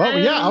 Well,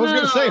 yeah, I was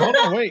going to say, hold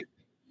on, wait.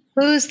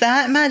 Who's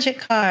that magic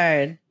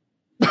card?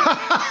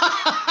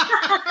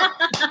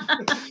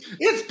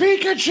 It's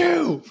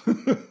Pikachu.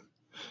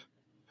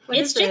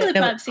 It's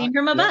Jigglypuff seen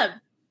from above.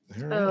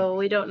 Oh,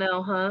 we don't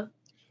know, huh?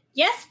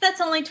 Yes, that's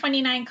only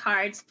 29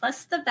 cards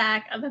plus the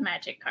back of a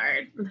magic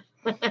card.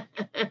 The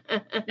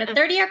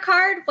 30-year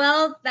card,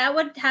 well, that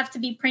would have to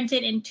be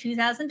printed in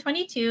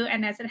 2022,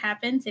 and as it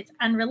happens, it's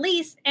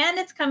unreleased and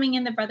it's coming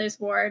in the Brothers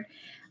Ward.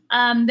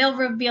 they'll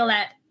reveal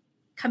that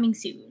coming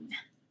soon.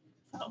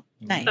 So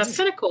Nice. That's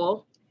kind of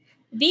cool.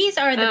 these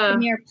are the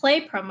Premier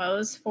Play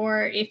promos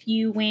for if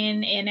you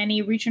win in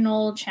any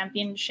regional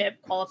championship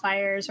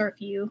qualifiers or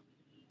if you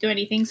do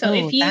anything. So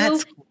if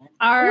you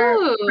are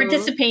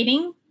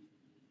participating,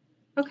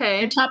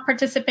 okay, your top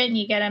participant,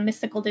 you get a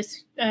mystical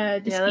dispute. Yeah,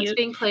 that's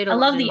being played a I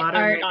lot love in the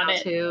Modern art right on now,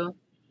 it. too.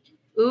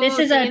 Ooh, This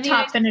is a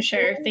top Ice.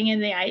 finisher, Thing in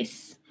the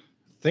Ice.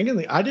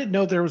 I didn't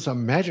know there was a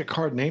Magic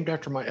card named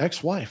after my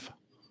ex-wife.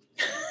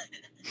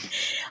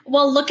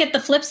 Well, look at the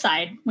flip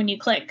side when you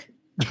click.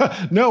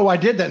 No, I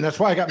did that, and that's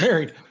why I got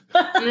married.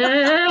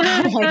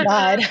 Oh my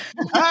God.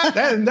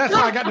 And that's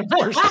why I got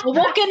divorced.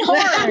 Woken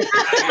horror.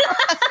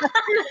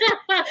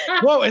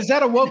 Whoa, is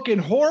that a woken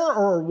horror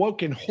or a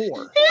woken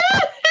whore?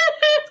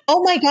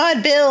 Oh my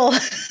God, Bill.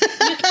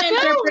 You can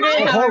interpret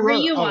it however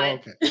you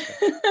want.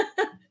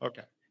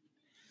 Okay.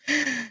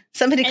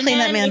 Somebody clean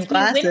that man's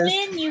glasses. If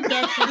you win, you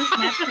get the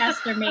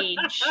Snapcaster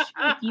Mage.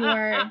 If you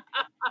are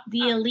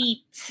the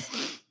elite.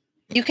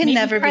 You can Maybe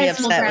never be Price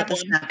will upset grab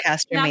with the one.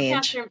 Snapcaster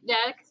Mage.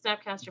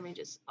 Snapcaster Mage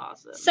is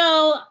awesome.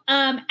 So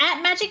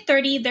at Magic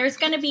 30, there's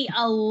going to be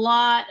a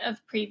lot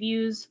of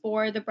previews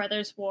for the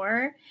Brothers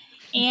War.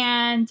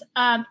 And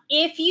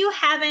if you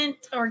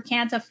haven't or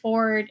can't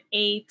afford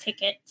a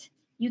ticket,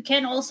 you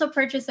can also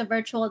purchase a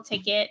virtual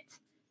ticket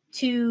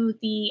to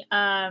the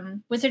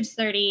Wizards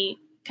 30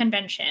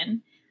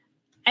 convention.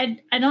 I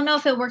don't know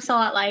if it works a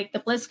lot like the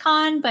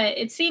BlizzCon, but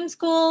it seems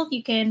cool.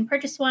 You can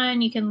purchase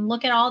one. You can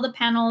look at all the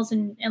panels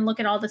and look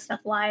at all the stuff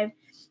live.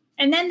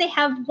 And then they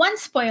have one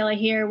spoiler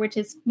here, which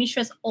is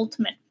Mishra's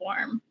ultimate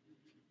form.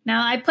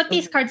 Now, I put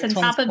these cards on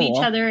top of each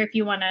other if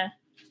you want to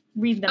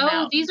read them out.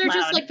 Oh, these are loud.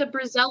 just like the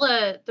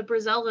Brizella.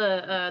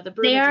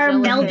 They are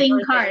melding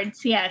thing.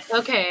 cards, yes.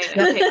 Okay,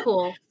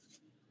 cool.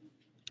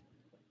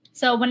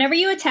 So whenever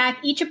you attack,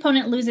 each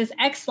opponent loses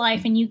X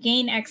life and you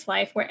gain X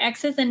life, where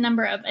X is the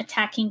number of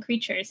attacking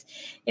creatures.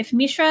 If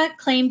Mishra,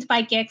 claimed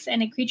by Gix,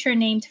 and a creature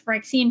named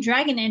Phyrexian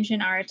Dragon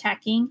Engine are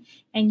attacking,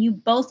 and you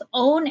both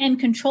own and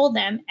control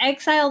them,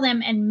 exile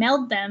them and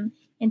meld them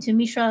into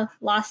Mishra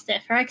Lost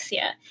at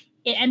Phyrexia,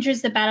 it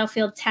enters the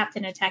battlefield tapped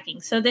and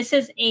attacking. So this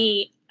is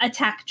a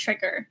attack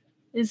trigger,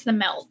 is the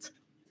meld.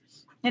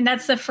 And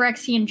that's the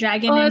Phyrexian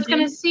Dragon Engine.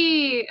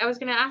 I was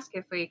going to ask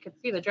if we could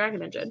see the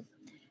Dragon Engine.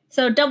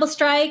 So double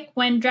strike,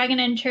 when Dragon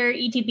enter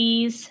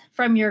ETBs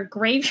from your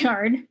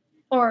graveyard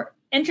or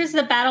enters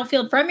the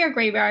battlefield from your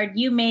graveyard,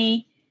 you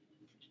may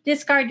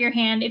discard your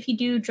hand. If you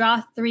do,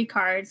 draw 3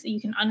 cards.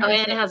 You can unearth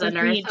and it has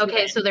unearth.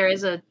 Okay, so there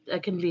is a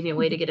convenient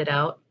way to get it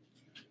out.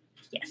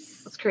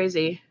 Yes. That's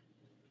crazy.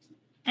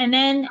 And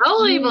then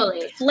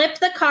you flip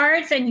the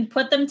cards and you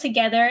put them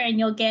together and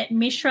you'll get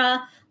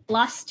Mishra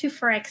Lost to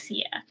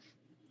Phyrexia.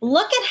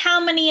 Look at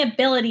how many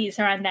abilities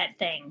are on that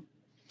thing.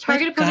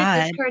 Target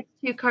opponent discards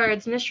 2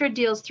 cards. Mishra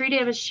deals 3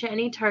 damage to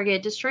any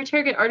target. Destroy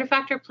target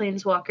artifact or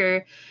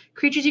planeswalker.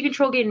 Creatures you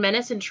control gain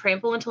menace and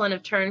trample until end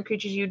of turn.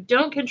 Creatures you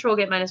don't control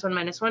get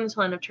 -1/-1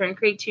 until end of turn.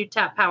 Create 2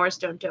 tap Power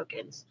Stone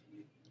tokens.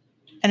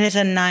 And it's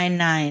a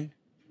 9/9.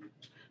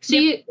 So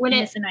is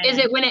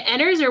it when it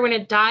enters or when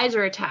it dies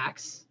or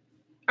attacks?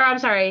 Or I'm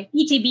sorry.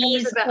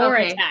 ETBs or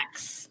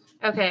attacks.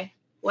 Okay.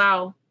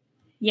 Wow.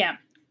 Yeah.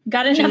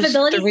 Got enough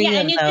abilities?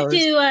 Yeah, and you get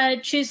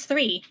to choose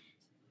 3.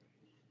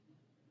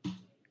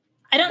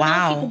 I don't know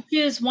if you can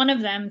choose one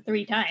of them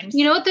 3 times.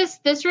 You know what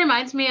this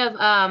reminds me of?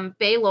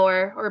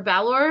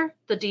 Balor,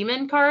 the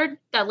demon card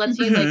that lets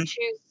you like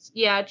choose.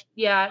 Yeah,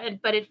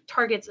 but it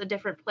targets a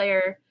different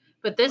player.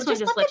 But this one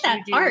just lets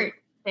you do art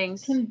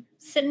things.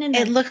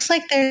 It looks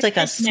like there's like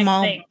a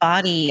small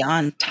body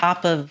on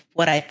top of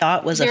what I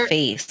thought was a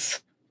face.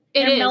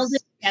 They're melded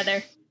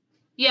together.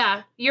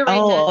 Yeah, you're right.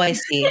 Oh, I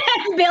see.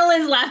 Bill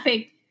is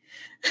laughing.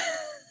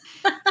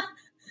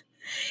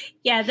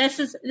 Yeah, this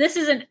is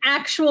an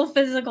actual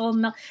physical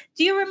meld.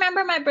 Do you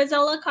remember my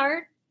Brizella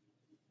card?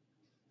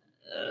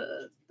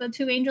 The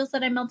 2 angels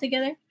that I meld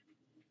together?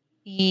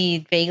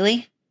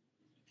 Vaguely.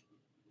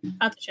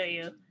 I'll have to show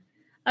you.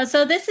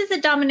 So this is the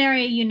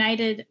Dominaria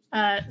United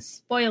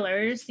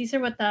spoilers. These are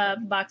what the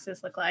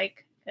boxes look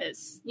like.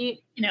 Because,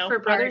 for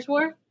Brothers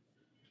War?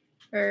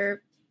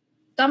 Or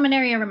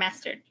Dominaria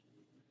Remastered.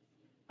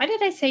 Why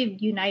did I say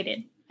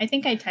United? I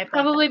think I typed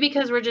probably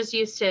because we're just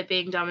used to it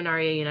being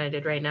Dominaria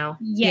United right now.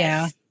 Yes.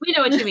 Yeah. We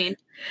know what you mean.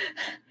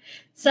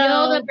 So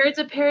the Birds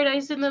of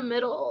Paradise in the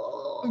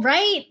middle.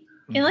 Right?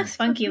 It looks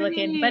funky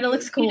looking, but it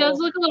looks cool. He does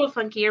look a little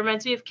funky. It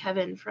reminds me of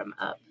Kevin from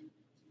Up.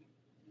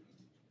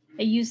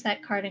 I used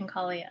that card in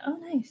Kalia. Oh,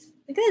 nice.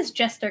 Look at this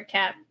Jester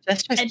cap.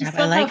 Jester's I just cap.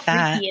 love I like how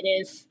that. freaky it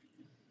is.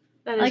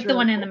 That I is like the really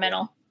one cool. in the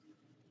middle.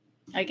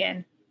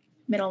 Again,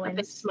 middle A big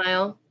wins.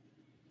 smile.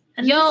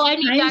 And Yo, I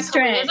need that card.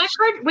 stretch. Is that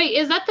card? Wait,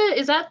 is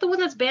that the one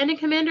that's banned in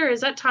Commander? Or is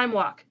that Time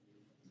Walk?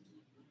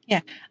 Yeah.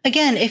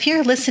 Again, if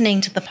you're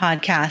listening to the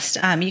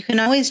podcast, you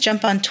can always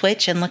jump on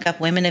Twitch and look up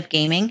Women of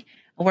Gaming.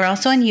 We're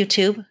also on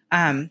YouTube,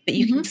 but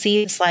you can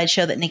see the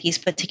slideshow that Nikki's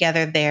put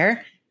together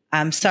there.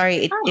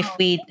 Sorry if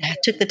we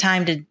took the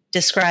time to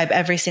describe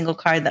every single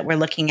card that we're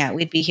looking at.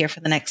 We'd be here for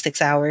the next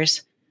 6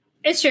 hours.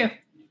 It's true.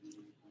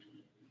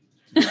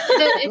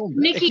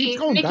 It keeps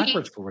going Nikki,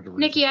 backwards for whatever reason.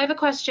 Nikki, I have a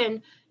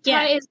question.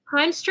 Yeah. Is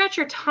Time Stretch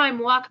or Time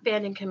Walk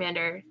banned in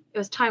Commander? It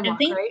was Time I Walk,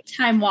 think right?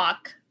 Time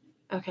Walk.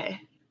 Okay.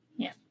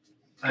 Yeah.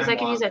 Because I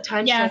can use that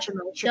Time Yeah, Stretch in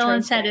my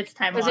Dylan said it's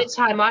Time Was Walk. it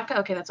Time Walk?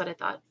 Okay, that's what I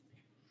thought.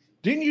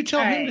 Didn't you tell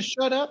All him right. to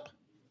shut up?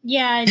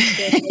 Yeah, I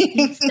did.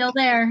 He's still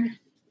there.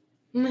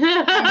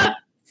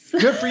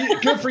 Good for you.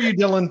 Good for you,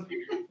 Dylan.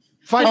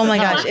 Fight Oh the my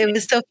power. gosh, it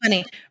was so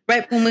funny.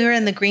 Right when we were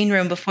in the green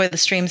room before the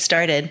stream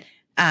started,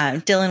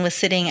 Dylan was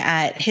sitting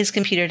at his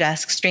computer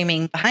desk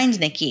streaming behind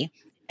Nikki.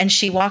 And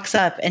she walks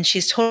up and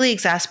she's totally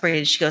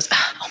exasperated. She goes,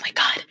 "Oh my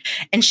God."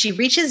 And she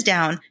reaches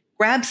down,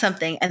 grabs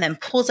something, and then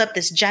pulls up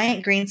this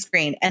giant green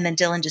screen. And then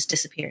Dylan just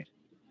disappeared.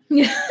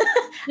 I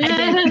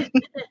did.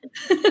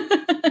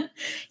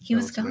 He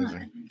was That was gone.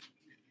 amazing.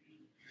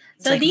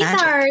 It's So like these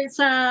magic. are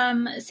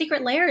some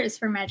secret layers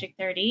for Magic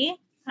 30.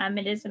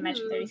 It is a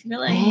Magic 30 secret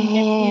layer. You get to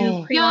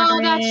Oh. pre-order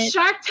Yo, that's it.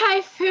 Shark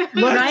Typhoon.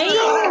 Let's Right?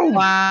 go.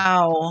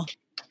 Wow.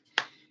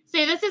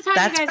 See, this is how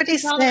That's you guys pretty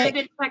can tell that I've sick.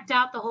 been checked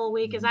out the whole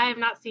week, because I have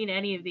not seen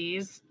any of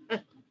these.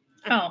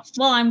 Oh,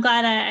 well, I'm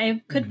glad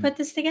I could put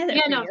this together.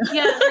 Yeah, for no, you.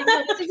 yeah,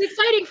 this is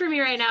exciting for me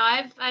right now.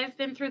 I've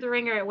been through the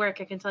ringer at work.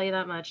 I can tell you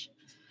that much.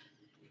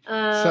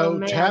 So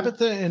Man.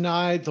 Tabitha and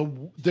I,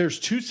 there's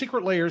 2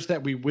 secret layers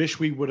that we wish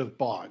we would have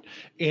bought,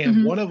 and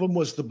Mhm. one of them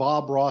was the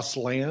Bob Ross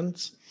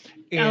lands,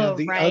 and Oh,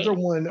 the right. other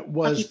one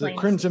was Puppy the Plains.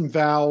 Crimson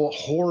Vow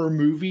horror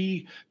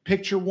movie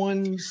picture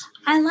ones.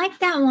 I like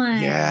that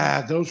one.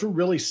 Yeah, those were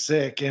really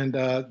sick. And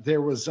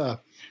there was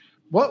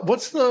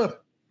what's the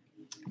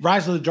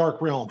Rise of the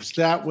Dark Realms?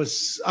 That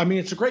was, I mean,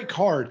 it's a great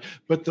card,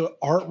 but the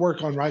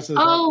artwork on Rise of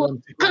the Dark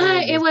Realms,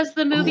 it was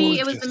the movie.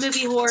 It was the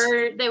gorgeous. movie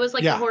horror. It was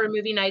like Yeah. the horror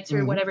movie nights or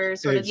Mhm. whatever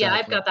sort of. Yeah,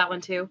 I've Exactly. got that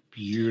one too.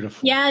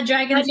 beautiful. Yeah,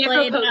 Dragon's That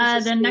Blade. Necropotence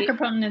is The sweet.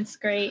 Necropotence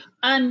great.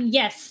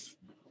 Yes.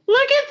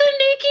 Look at the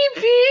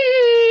Nikki P.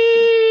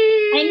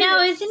 I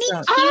know, isn't he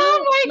cute?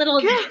 Oh my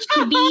Little God.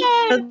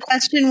 chibi. The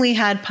question we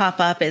had pop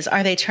up is,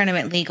 are they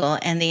tournament legal?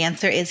 And the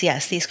answer is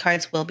yes, these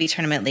cards will be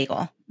tournament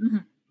legal.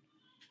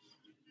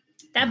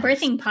 That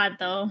birthing pod,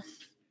 though.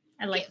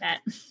 I like that.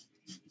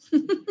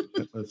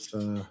 Let's,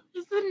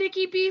 Is the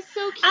Nikki B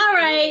so cute? All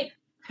right.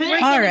 We're All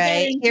gonna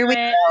right, get here we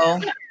into it. go.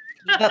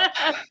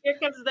 Here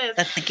comes this.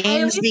 Let the I at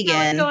games least know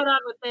begin. What's going on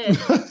with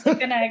this? I'm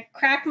gonna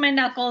crack my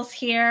knuckles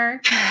here.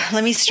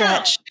 Let me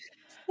stretch.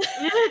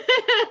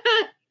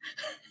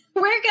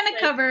 We're gonna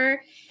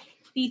cover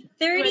the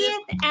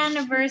 30th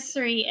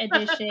anniversary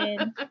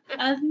edition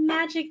of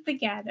Magic the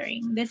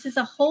Gathering. This is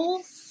a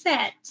whole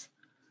set.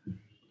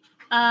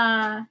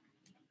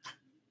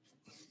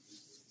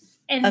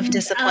 And, Of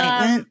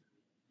disappointment.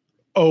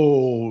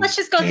 oh, let's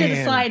just go through the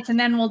damn. slides and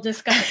then we'll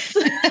discuss.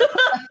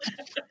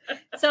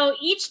 So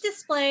each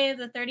display of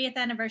the 30th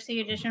anniversary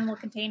edition will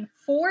contain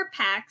 4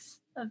 packs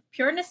of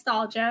pure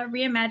nostalgia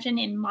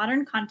reimagined in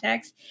modern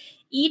context.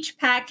 Each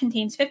pack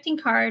contains 15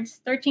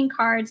 cards, 13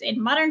 cards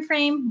in modern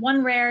frame,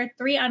 1 rare,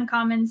 3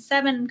 uncommons,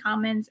 7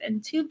 commons,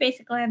 and 2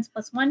 basic lands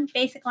plus 1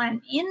 basic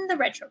land in the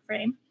retro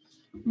frame,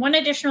 1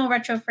 additional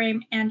retro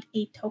frame, and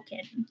a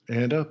token.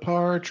 And a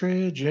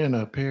partridge in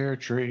a pear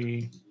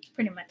tree.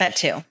 Pretty much. That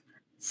too.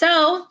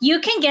 So you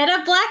can get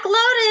a Black That's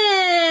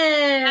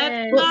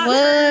Lotus. not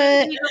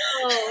What?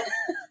 legal.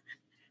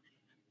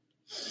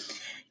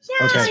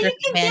 Yeah, Okay. you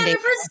can get a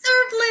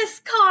reserve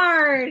list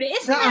card.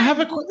 Isn't Now, I that have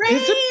a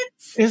great?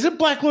 Is it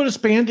Black Lotus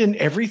banned in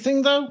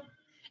everything though?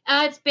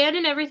 It's banned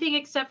in everything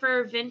except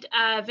for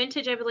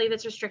vintage. I believe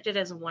it's restricted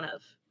as one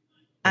of.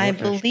 I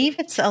Okay. believe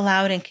it's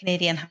allowed in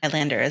Canadian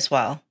Highlander as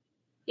well.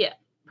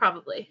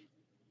 Probably.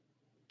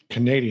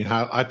 Canadian.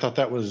 I thought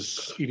that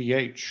was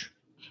EDH.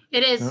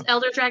 It is Yeah.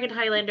 Elder Dragon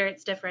Highlander.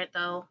 It's different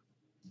though.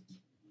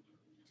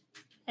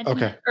 I don't-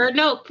 Okay. Or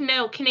no,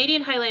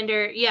 Canadian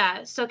Highlander.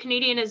 Yeah, so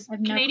Canadian is I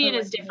have no Canadian clue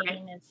is what different.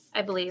 Canadian is.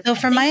 I believe. So,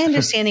 from my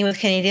understanding with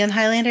Canadian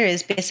Highlander,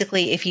 is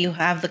basically if you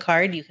have the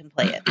card, you can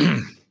play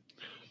it.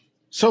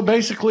 So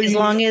basically, As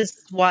long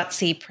as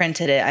WotC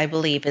printed it, I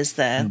believe, is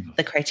Hmm.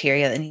 the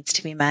criteria that needs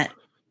to be met.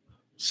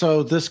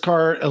 so this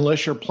card,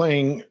 unless you're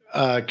playing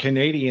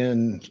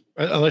Canadian,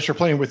 unless you're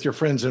playing with your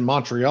friends in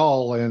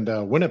Montreal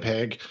and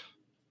Winnipeg,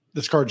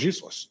 this card's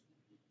useless.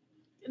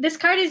 This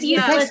card is Yeah.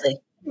 useless. Precisely.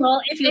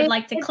 Well, if you would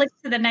like to click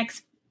to the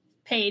next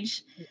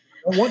page.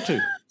 I want to.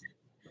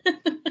 Whoa,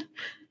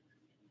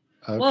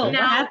 Okay. what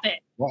Now- happened?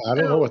 Well, I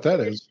don't know what that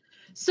is.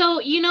 So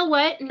you know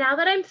what? Now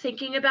that I'm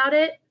thinking about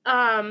it,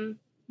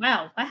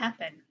 Wow, what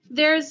happened?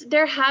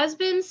 there has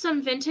been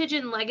some vintage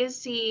and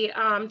legacy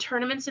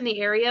tournaments in the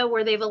area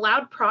where they've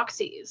allowed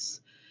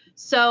proxies.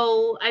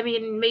 So I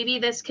mean, maybe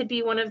this could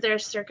be one of their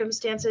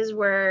circumstances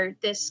where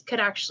this could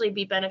actually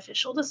be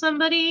beneficial to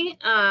somebody,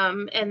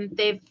 and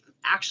they've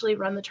actually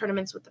run the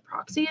tournaments with the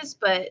proxies.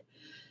 But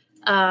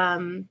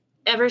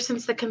ever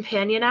since the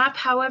companion app,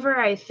 however,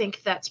 I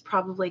think that's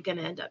probably going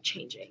to end up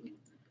changing.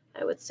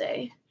 I would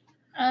say.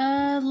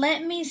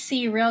 Let me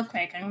see real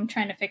quick. I'm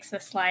trying to fix the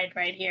slide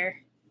right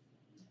here.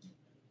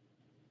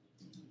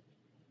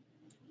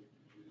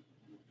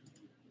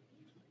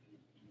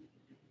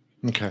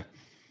 Okay.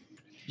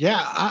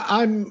 Yeah,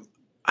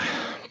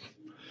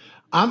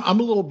 I'm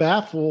a little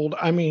baffled.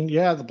 I mean,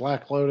 yeah, the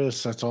Black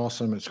Lotus, that's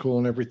awesome. It's cool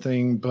and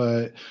everything,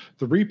 but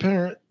the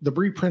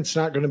reprint's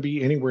not going to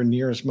be anywhere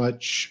near as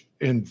much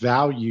in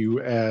value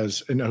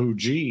as an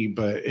OG.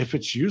 But if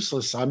it's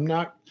useless, I'm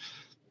not.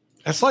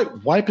 That's like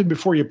wiping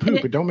before you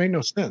poop. It don't make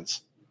no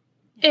sense.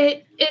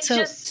 It's So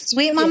just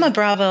Sweet Mama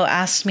Bravo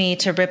asked me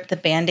to rip the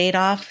Band-Aid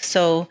off.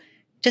 So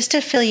just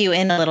to fill you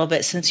in a little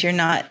bit, since you're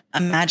not a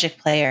Magic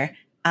player,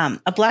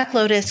 a Black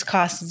Lotus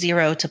costs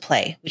 0 to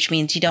play, which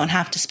means you don't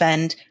have to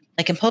spend,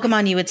 like in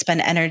Pokemon, you would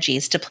spend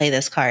energies to play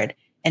this card.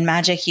 In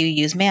Magic, you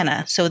use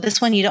mana. So this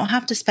one, you don't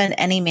have to spend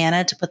any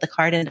mana to put the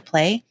card into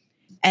play.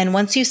 And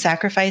once you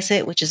sacrifice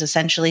it, which is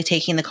essentially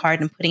taking the card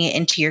and putting it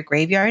into your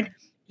graveyard,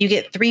 you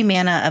get 3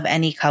 mana of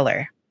any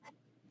color.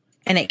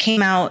 And it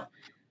came out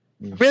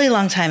a really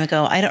long time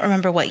ago. I don't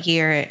remember what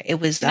year it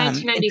was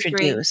 1993.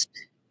 introduced.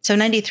 So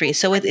 93.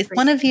 So it's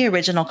one of the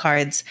original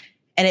cards,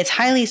 and it's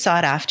highly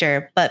sought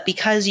after. But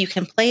because you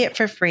can play it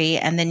for free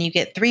and then you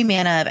get 3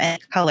 mana of any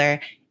color,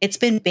 it's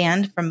been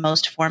banned from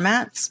most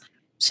formats.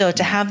 So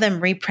to have them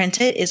reprint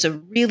it is a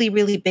really,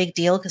 really big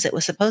deal because it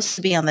was supposed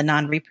to be on the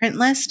non-reprint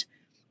list,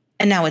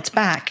 and now it's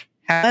back.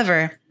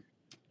 However,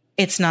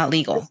 it's not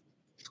legal.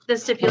 the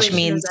stipulation Which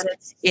means is that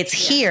it's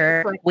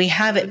here. We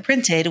have it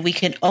printed. We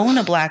can own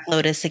a Black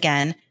Lotus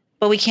again,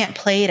 but we can't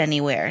play it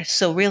anywhere.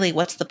 So really,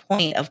 what's the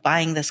point of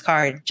buying this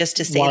card just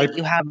to say that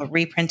you have a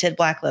reprinted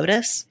Black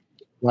Lotus?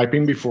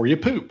 Wiping before you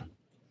poop.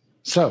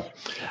 So,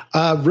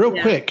 real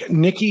quick,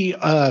 Nikki,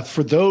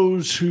 for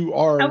those who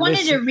are I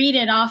wanted to read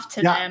it off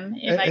to them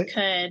if I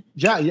could.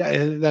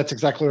 Yeah, that's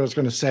exactly what I was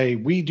going to say.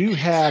 We do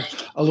have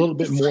a little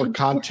bit more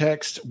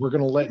context. We're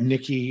going to let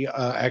Nikki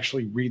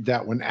actually read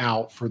that one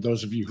out for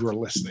those of you who are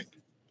listening.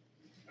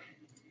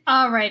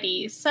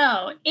 Alrighty,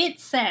 so it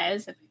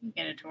says, if I can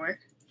get it to work.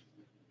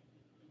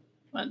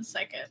 1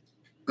 second.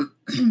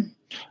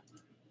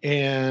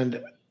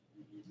 And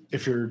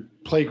if your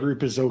play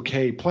group is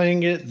okay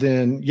playing it,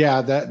 then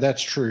yeah,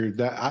 that's true.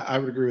 That I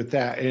would agree with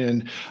that.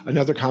 And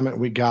another comment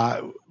we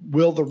got: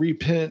 will the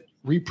reprint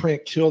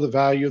kill the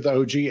value of the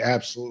OG?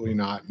 Absolutely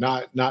not.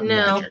 Not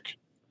Magic.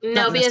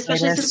 No, because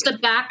especially since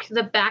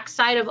the back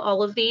side of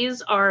all of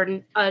these are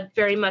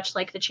very much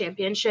like the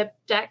championship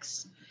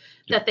decks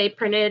that they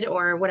printed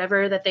or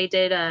whatever that they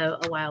did a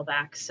while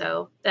back.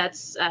 So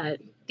that's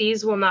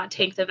these will not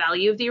take the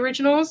value of the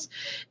originals.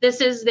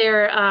 This is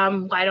their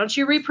why don't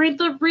you reprint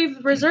the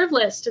reserve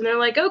list? And they're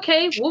like,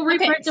 okay, we'll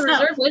reprint the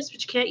reserve list,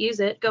 but you can't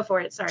use it. Go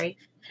for it. Sorry.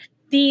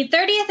 The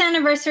 30th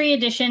anniversary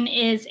edition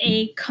is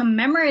a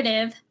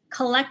commemorative,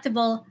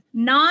 collectible,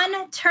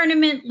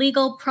 non-tournament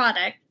legal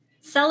product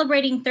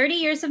celebrating 30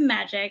 years of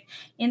Magic,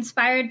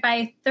 inspired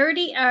by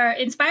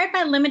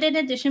limited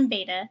edition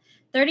beta.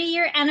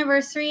 30-year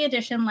anniversary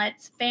edition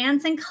lets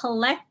fans and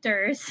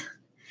collectors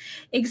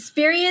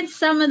experience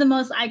some of the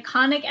most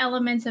iconic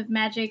elements of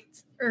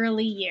Magic's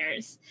early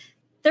years.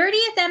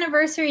 30th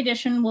anniversary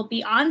edition will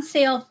be on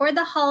sale for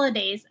the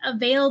holidays,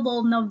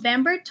 available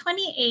November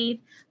 28th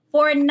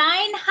for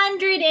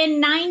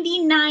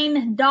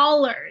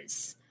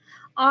 $999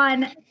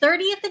 on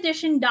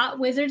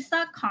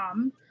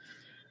 30thedition.wizards.com.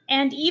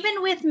 And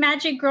even with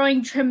Magic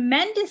growing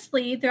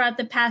tremendously throughout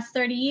the past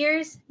 30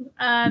 years,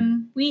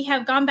 we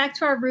have gone back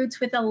to our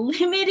roots with a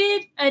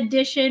limited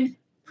edition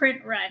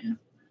print run.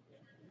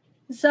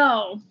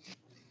 So,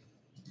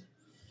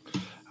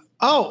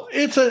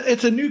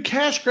 it's a new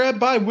cash grab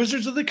by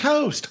Wizards of the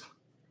Coast.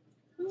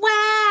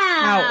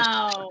 Wow!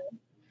 Ouch.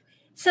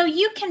 So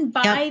you can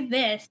buy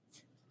this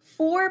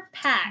 4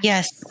 packs.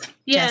 Yes,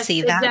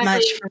 Jesse, exactly. That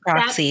much for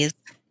proxies.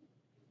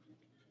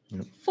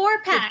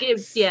 4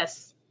 packs.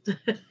 Yes.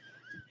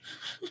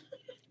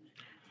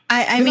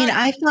 I mean,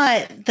 I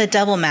thought the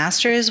Double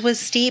Masters was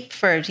steep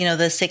for,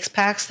 the 6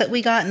 packs that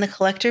we got in the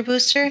collector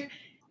booster.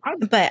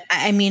 But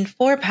I mean,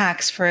 4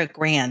 packs for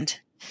 $1,000.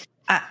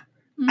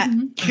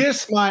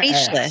 Kiss my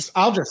ass.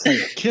 I'll just say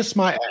it. Kiss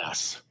my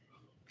ass.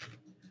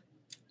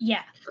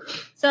 Yeah.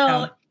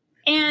 So,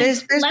 and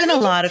there's been a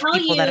lot of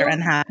people that are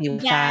unhappy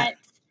with that.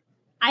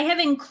 I have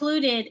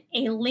included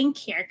a link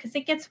here because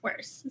it gets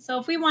worse. So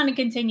if we want to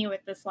continue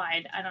with the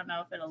slide, I don't know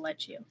if it'll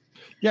let you.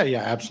 Yeah,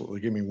 absolutely.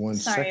 Give me one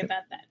second. Sorry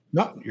about that.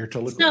 No, you're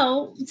totally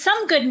cool. So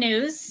some good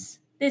news.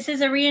 This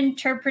is a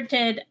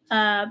reinterpreted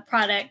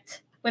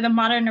product with a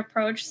modern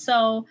approach.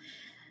 So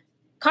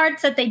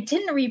cards that they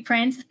didn't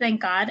reprint,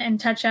 thank God, and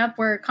touch up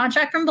were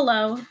Contract from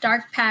Below,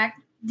 Dark Pact,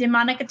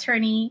 Demonic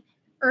Attorney,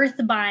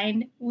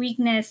 Earthbind,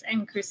 Weakness,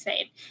 and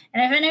Crusade.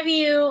 And if any of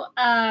you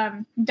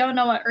don't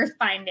know what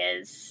Earthbind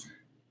is,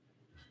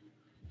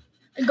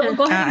 go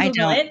ahead and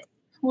Google it.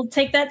 We'll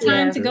take that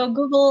time to go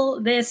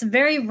Google this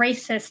very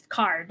racist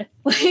card.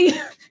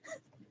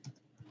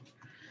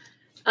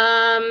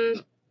 Are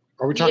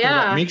we talking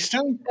about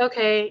Meekstone?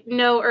 Okay,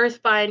 no,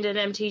 Earthbind and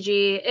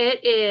MTG.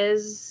 It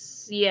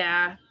is,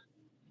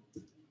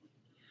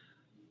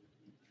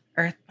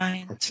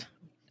 Earthbind.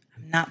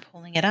 I'm not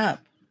pulling it up.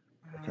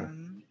 Okay.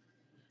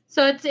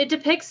 So it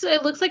depicts.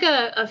 It looks like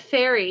a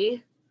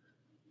fairy.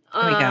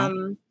 There we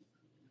go.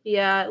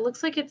 Yeah, it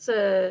looks like it's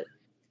a.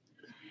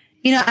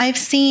 I've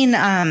seen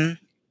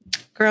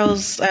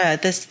girls,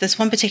 this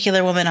one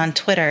particular woman on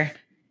Twitter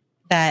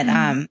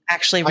that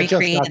actually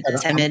recreated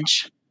this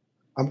image.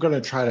 I'm going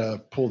to try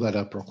to pull that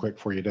up real quick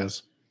for you,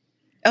 Des.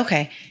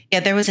 Okay. Yeah,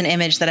 there was an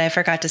image that I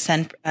forgot to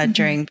send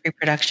during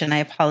pre-production. I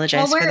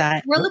apologize for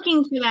that. We're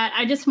looking through that.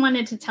 I just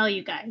wanted to tell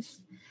you guys.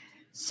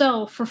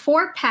 So for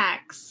 4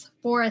 packs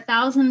for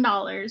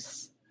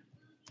 $1,000,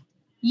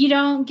 you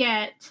don't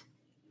get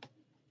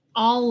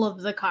all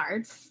of the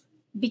cards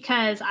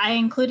because I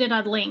included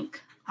a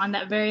link on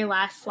that very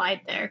last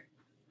slide there.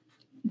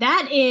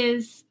 That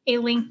is a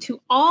link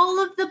to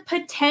all of the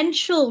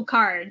potential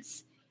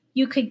cards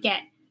you could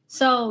get.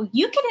 So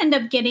you could end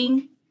up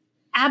getting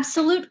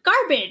absolute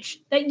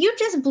garbage that you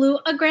just blew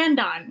 $1,000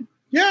 on.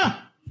 Yeah.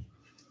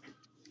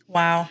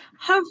 Wow.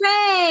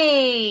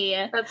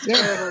 Hooray! That's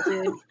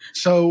terrible, dude.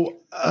 So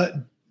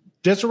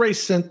Desiree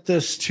sent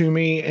this to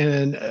me,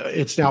 and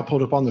it's now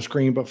pulled up on the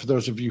screen. But for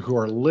those of you who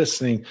are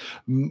listening,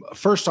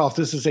 first off,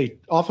 this is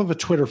off of a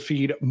Twitter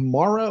feed.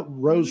 Mara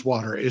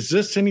Rosewater. Is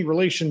this any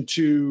relation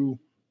to?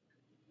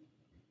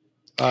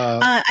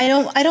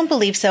 I don't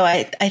believe so.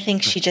 I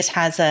think she just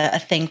has a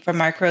thing for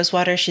Mark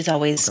Rosewater. She's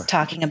always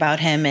talking about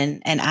him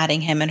and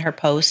adding him in her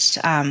posts.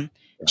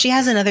 She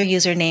has another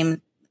username.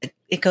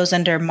 It goes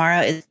under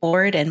Mara is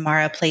bored and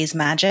Mara plays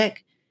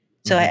Magic.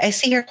 So I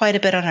see her quite a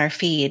bit on our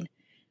feed.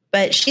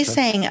 But she's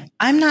saying,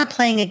 I'm not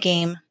playing a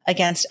game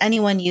against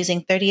anyone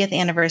using 30th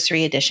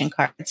anniversary edition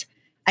cards.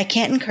 I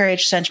can't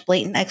encourage such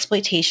blatant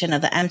exploitation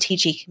of the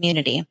MTG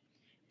community.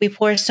 We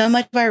pour so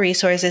much of our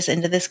resources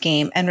into this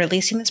game, and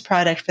releasing this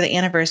product for the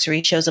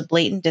anniversary shows a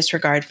blatant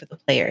disregard for the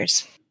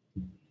players.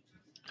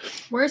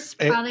 Worst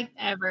product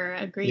ever.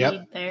 Agreed.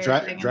 Yep. There.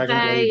 Dragon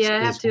I Blades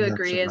have is to 100%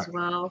 agree as right.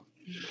 well.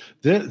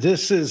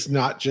 This is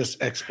not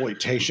just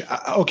exploitation.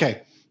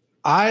 Okay,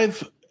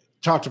 I've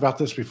talked about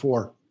this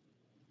before,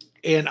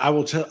 and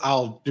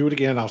I'll do it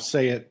again. I'll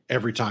say it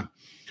every time.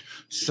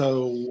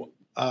 So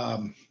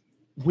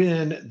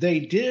when they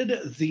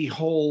did the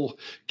whole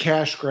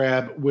cash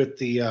grab with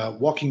the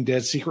Walking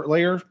Dead Secret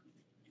Lair,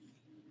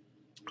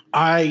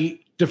 I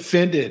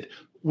defended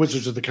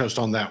Wizards of the Coast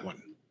on that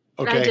one.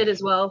 Okay, I did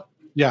as well.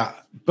 Yeah,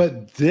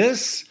 but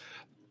this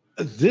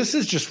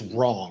is just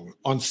wrong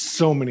on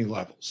so many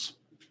levels.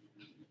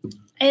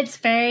 It's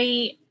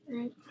very,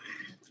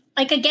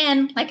 like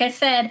I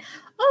said,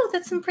 oh,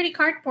 that's some pretty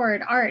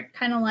cardboard art,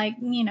 kind of like,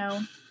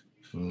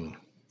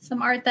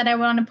 some art that I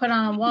want to put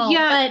on a wall.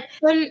 Yeah,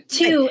 but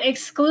to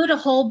exclude a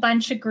whole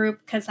bunch of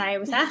group, because I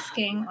was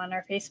asking on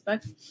our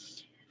Facebook,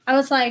 I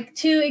was like,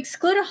 to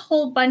exclude a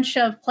whole bunch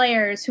of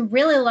players who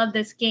really love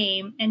this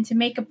game and to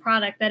make a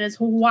product that is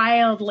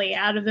wildly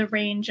out of the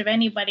range of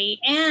anybody,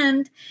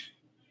 and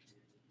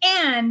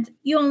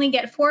you only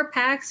get 4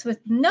 packs with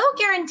no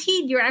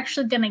guaranteed you're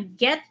actually going to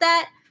get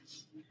that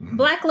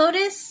Black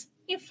Lotus?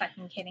 You're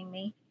fucking kidding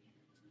me.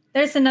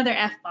 There's another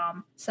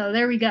F-bomb. So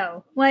there we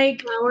go.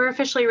 Like, we're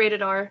officially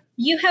rated R.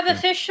 You have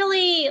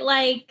officially,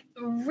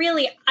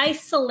 really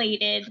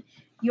isolated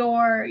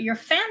your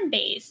fan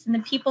base and the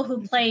people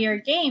who play your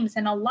games.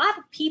 And a lot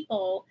of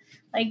people,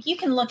 you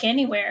can look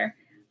anywhere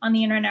on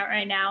the internet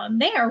right now,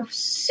 and they are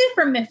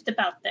super miffed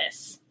about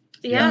this.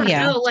 Yeah.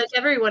 No,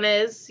 everyone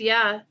is.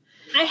 Yeah.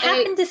 I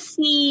happened to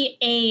see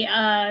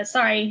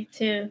sorry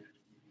to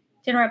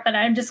interrupt, but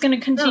I'm just going to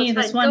continue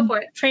this one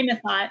train of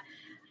thought.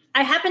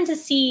 I happened to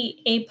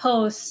see a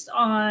post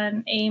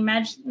on a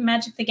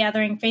Magic the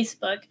Gathering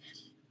Facebook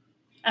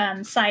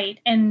site,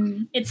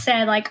 and it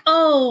said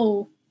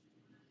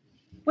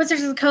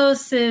Wizards of the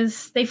Coast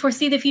they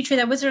foresee the future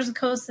that Wizards of the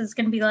Coast is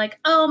going to be like,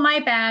 oh, my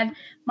bad,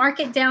 mark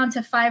it down to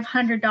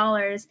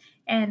 $500,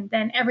 and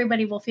then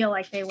everybody will feel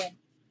like they win.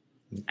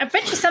 I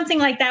bet you something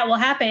like that will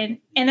happen,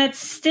 and it's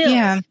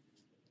still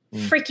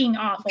freaking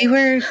awful.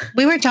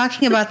 We were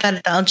talking about that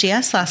at the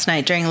LGS last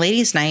night during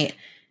Ladies' Night,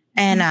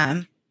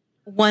 and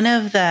one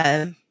of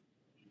the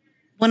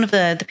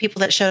people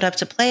that showed up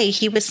to play,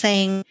 he was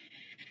saying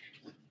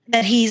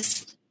that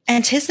he's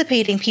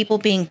anticipating people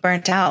being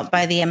burnt out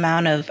by the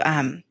amount of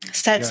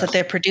sets that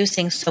they're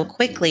producing so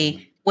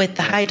quickly with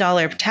the high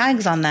dollar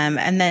tags on them,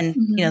 and then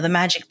the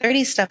Magic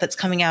 30 stuff that's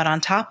coming out on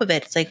top of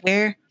it. It's like,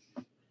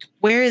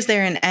 where is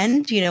there an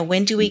end?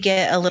 When do we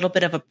get a little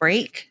bit of a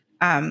break?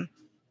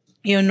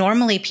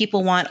 Normally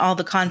people want all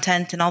the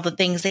content and all the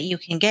things that you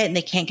can get, and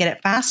they can't get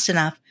it fast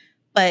enough.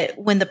 But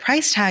when the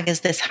price tag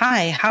is this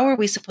high, how are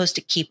we supposed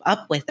to keep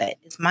up with it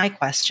is my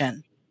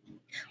question.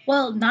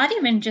 Well, not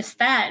even just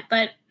that,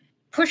 but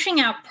pushing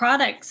out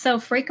products so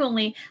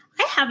frequently,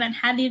 I haven't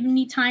had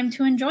any time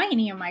to enjoy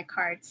any of my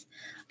cards.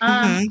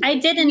 I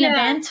did an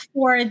event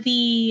for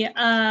the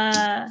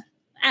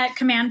at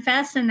Command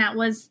Fest, and that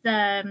was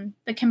the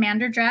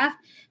Commander draft.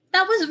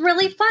 That was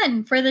really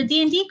fun for the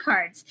D&D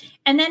cards.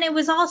 And then it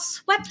was all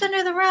swept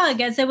under the rug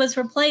as it was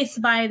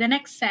replaced by the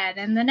next set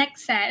and the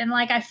next set. And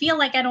I feel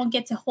like I don't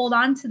get to hold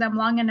on to them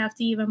long enough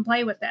to even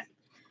play with it.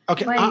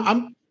 Okay,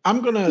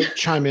 I'm going to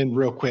chime in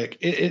real quick.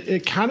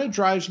 It kind of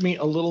drives me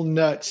a little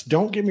nuts.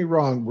 Don't get me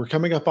wrong. We're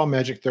coming up on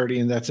Magic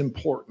 30, and that's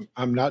important.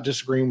 I'm not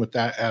disagreeing with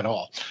that at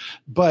all.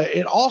 But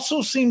it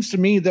also seems to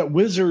me that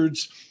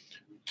Wizards,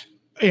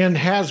 and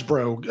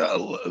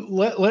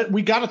Hasbro,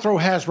 we got to throw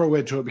Hasbro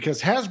into it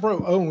because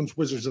Hasbro owns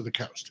Wizards of the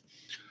Coast.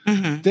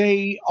 Mhm.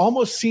 They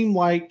almost seem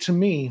like, to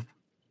me,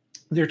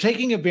 they're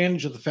taking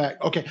advantage of the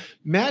fact, okay,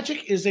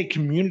 Magic is a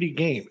community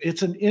game.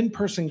 It's an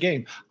in-person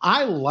game.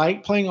 I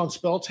like playing on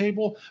Spell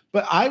Table,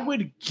 but I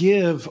would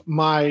give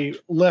my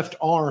left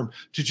arm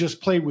to just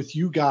play with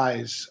you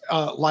guys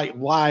like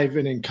live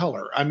and in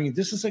color. I mean,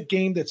 this is a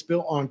game that's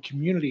built on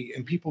community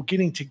and people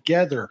getting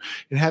together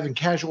and having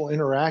casual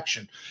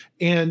interaction.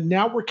 And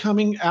now we're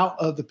coming out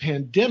of the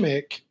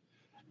pandemic,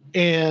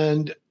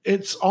 and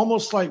it's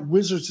almost like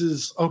Wizards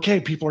is, okay,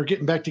 people are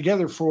getting back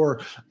together for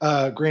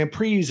Grand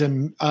Prix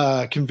and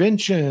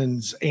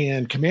conventions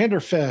and Commander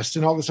Fest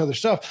and all this other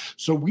stuff.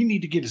 So we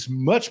need to get as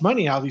much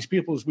money out of these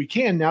people as we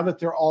can now that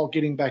they're all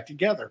getting back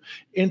together.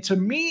 And to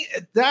me,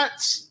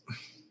 that's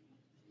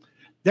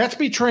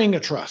betraying a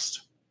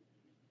trust.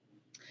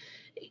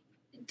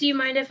 Do you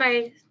mind if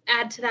I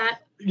add to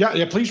that?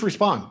 Yeah, please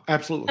respond.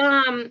 Absolutely.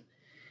 I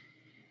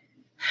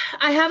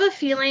have a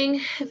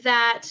feeling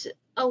that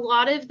a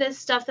lot of this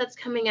stuff that's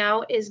coming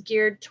out is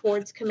geared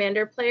towards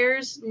Commander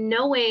players,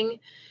 knowing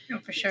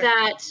for sure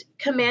that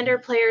Commander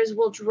players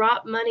will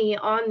drop money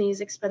on these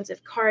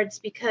expensive cards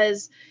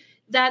because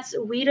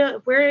we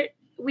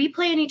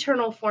play an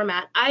Eternal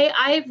format.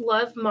 I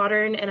love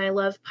Modern and I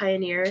love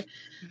Pioneer,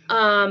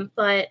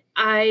 but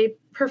I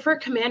prefer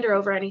Commander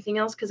over anything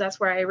else because that's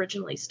where I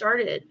originally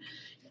started.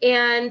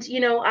 And,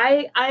 you know,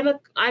 I'm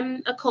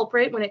a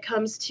culprit when it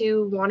comes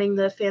to wanting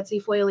the fancy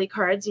foily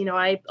cards. You know,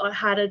 I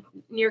had a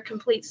near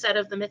complete set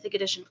of the Mythic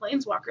Edition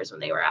Planeswalkers when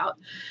they were out.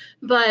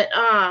 But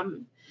I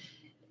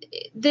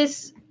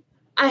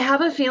have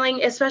a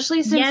feeling,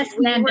 especially since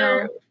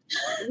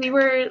we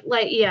were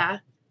like,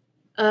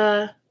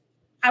 I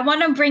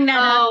want to bring that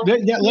up.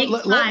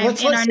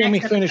 Let's let Sammy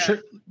finish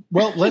her.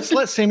 Well, let's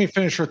let Sammy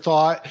finish her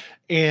thought,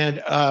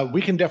 and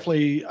we can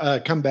definitely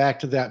come back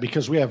to that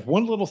because we have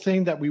one little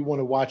thing that we want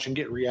to watch and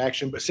get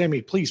reaction. But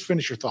Sammy, please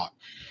finish your thought.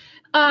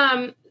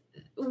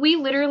 We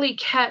literally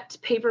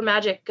kept Paper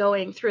Magic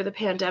going through the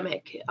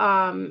pandemic,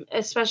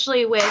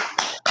 especially with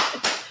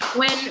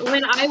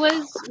when I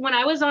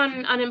was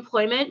on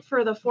unemployment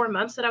for the 4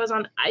 months that I was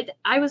on.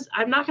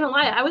 I'm not gonna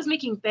lie, I was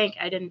making bank.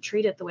 I didn't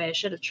treat it the way I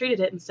should have treated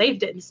it and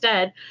saved it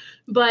instead.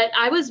 But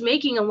I was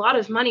making a lot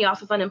of money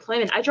off of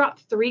unemployment. I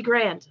dropped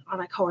 $3,000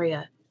 on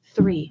Ikoria.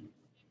 3.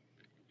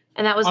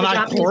 And that was on the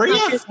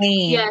Ikoria?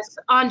 Yes,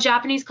 on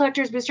Japanese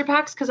collectors booster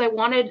packs because I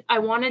wanted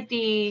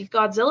the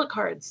Godzilla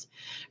cards,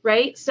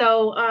 right?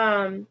 So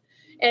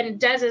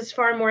and Des is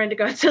far more into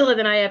Godzilla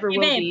than I ever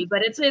will be,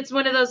 but it's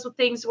one of those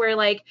things where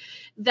like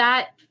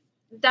that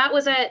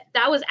was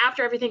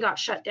after everything got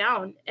shut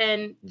down,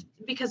 and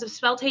because of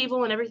Spell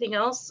Table and everything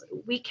else,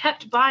 we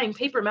kept buying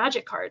Paper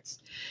Magic cards.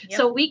 Yep.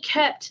 So we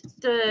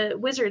kept the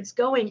Wizards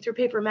going through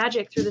Paper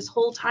Magic through this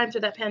whole time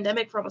through that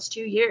pandemic for almost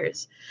 2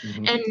 years.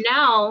 Mm-hmm. And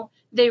now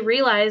they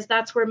realize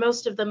that's where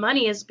most of the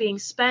money is being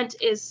spent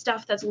is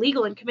stuff that's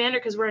legal in Commander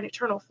because we're an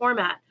Eternal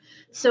format.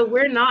 So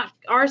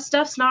our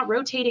stuff's not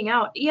rotating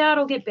out. Yeah,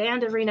 it'll get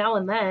banned every now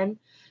and then,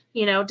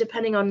 you know,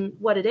 depending on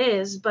what it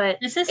is. But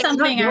this is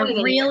something I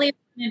really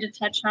wanted to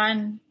touch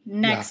on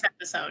next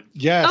episode.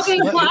 Yes. Okay.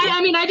 Well,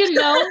 I mean, I didn't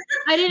know.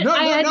 I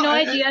had no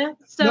idea.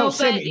 So,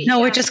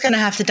 we're just going to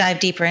have to dive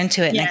deeper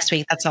into it next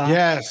week. That's all.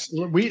 Yes.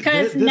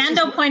 Because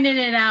Nando pointed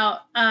it out.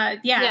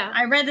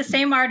 I read the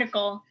same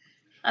article.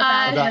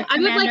 I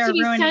would like to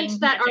be sent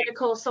that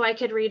article so I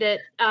could read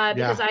it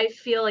because I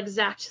feel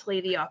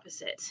exactly the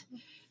opposite.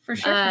 For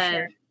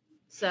sure.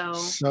 So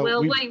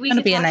we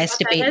can be a nice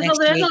debate next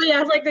week. I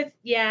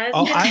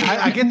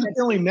get the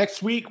feeling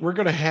next week we're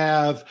going to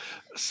have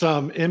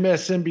some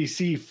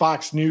MSNBC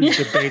Fox News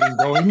debating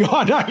going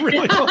on. I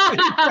really don't think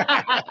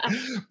that.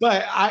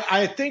 But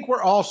I think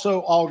we're also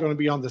all going to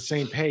be on the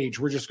same page.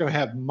 We're just going to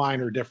have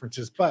minor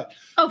differences. But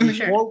for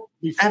sure.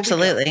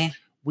 Absolutely.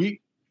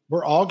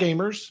 We're all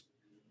gamers.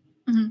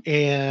 Mm-hmm.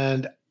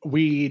 And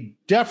we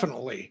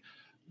definitely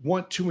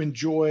want to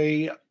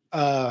enjoy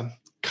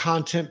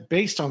content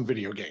based on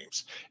video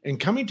games. And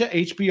coming to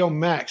HBO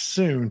Max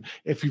soon,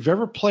 if you've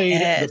ever played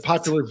the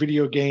popular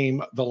video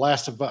game The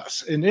Last of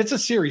Us, and it's a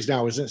series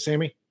now, isn't it,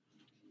 Sammy?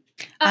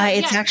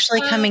 It's actually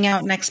coming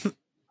out next. I'm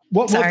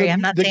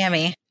not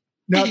Sammy.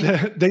 Now,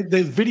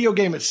 the video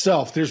game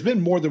itself, there's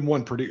been more than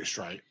one produced,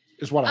 right?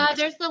 Is what I'm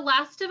there's The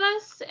Last of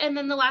Us, and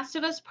then The Last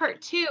of Us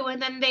Part 2,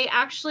 and then they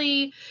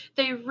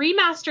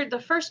remastered the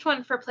first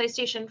one for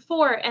PlayStation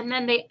 4, and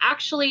then they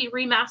actually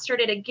remastered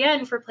it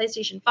again for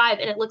PlayStation 5,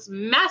 and it looks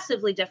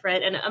massively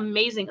different and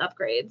amazing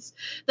upgrades.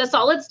 The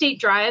solid state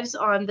drives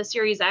on the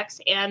Series X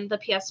and the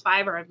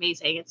PS5 are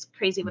amazing. It's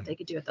crazy what they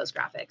could do with those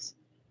graphics.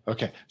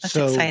 Okay, that's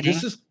so exciting.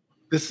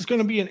 This is going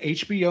to be an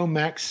HBO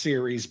Max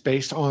series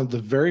based on the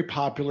very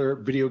popular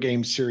video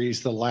game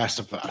series The Last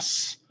of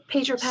Us.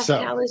 Pedro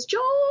Pascal is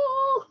Joel.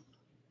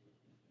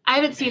 I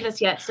haven't seen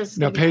this yet. So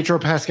no, Pedro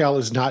Pascal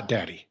is not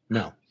Daddy.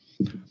 No.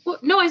 Well,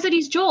 no, I said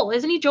he's Joel.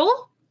 Isn't he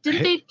Joel?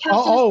 Didn't they cast him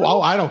as Joel?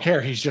 Joel? I don't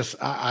care. He's just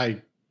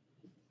I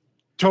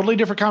totally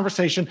different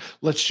conversation.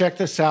 Let's check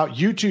this out.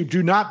 YouTube,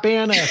 do not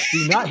ban us.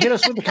 Do not hit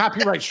us with the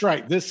copyright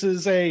strike. This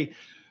is a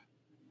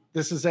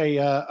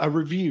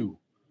review.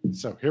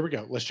 So here we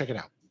go. Let's check it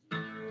out.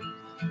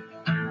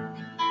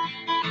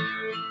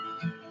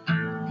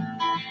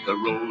 The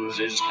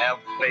roses have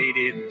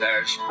faded,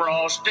 there's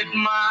frost at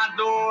my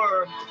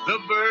door. The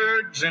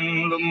birds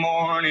in the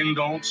morning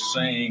don't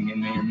sing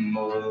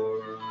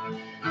anymore.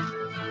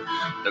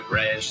 The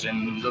grass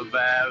in the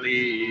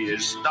valley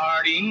is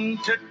starting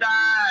to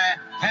die,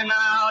 and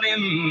out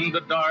in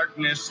the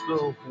darkness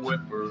the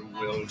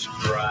whippoorwills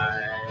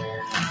cry.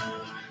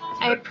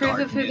 I approve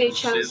of who they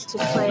chose to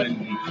play.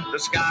 The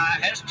sky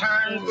has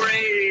turned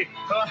gray,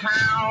 a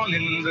hound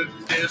in the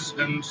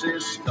distance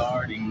is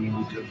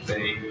starting to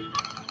fade.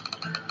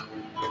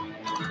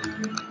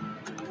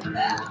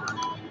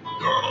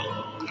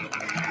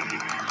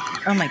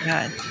 Oh my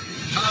God.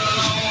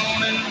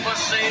 Alone and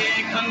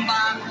forsaken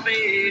by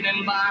fate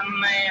and by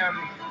man.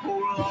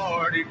 Oh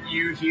Lord, if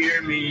you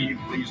hear me,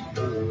 please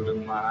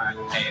hold my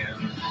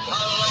hand.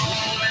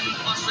 Alone and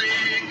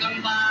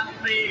forsaken by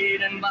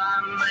fate and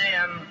by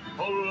man.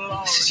 Oh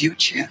Lord, this is your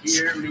chance.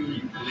 Hear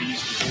me,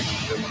 please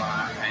hold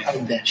my hand.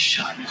 Hold that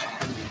shot.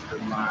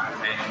 Hold my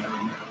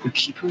hand. You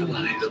keep her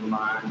alive. Hold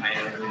my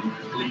hand.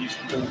 Please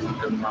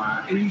hold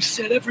my hand. And you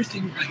said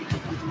everything right.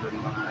 Hold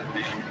my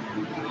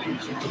hand.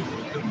 Please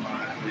hold my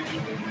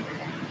hand.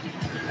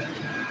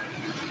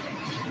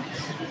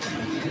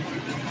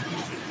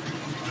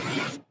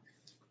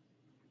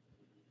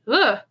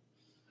 Ugh.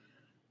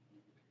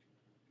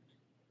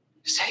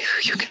 Save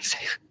her. You can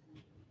save her.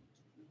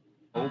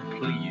 Oh,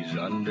 please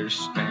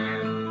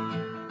understand.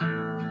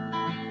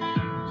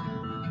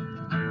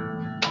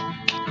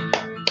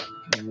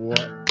 What?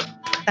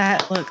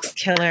 That looks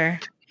killer.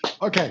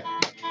 Okay.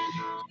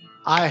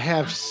 I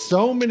have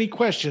so many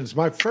questions.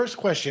 My first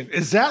question,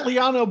 is that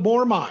Lyanna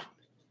Mormont?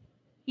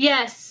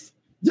 Yes.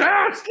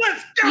 Yes,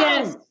 let's go.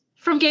 Yes.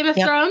 From Game of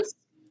Thrones?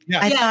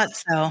 Yes. I Yes. thought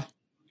so.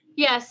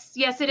 Yes.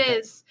 Yes, it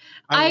is.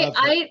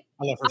 I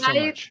love her so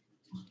much.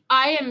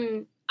 I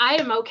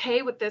am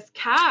okay with this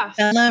cast.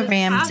 Bella This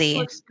Ramsey. cast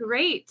looks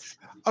great.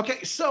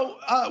 Okay, so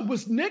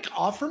was Nick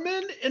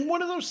Offerman in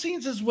one of those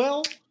scenes as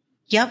well?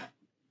 Yep.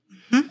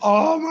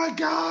 Oh my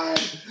God.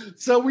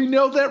 So we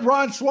know that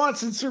Ron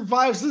Swanson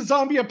survives the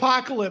zombie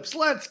apocalypse.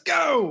 Let's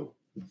go.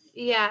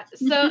 Yeah.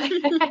 So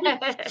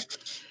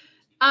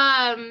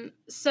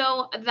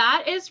so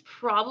that is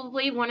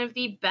probably one of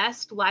the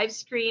best live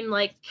screen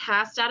like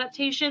cast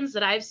adaptations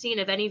that I've seen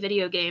of any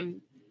video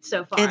game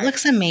so far. It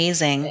looks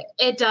amazing.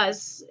 It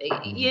does.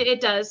 It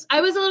does.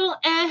 I was a little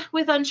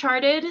with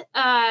Uncharted.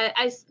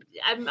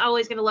 I'm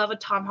always going to love a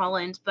Tom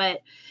Holland,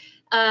 but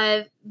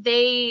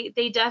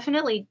they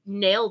definitely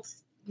nailed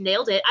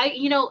it.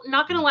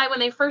 Not going to lie, when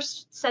they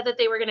first said that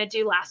they were going to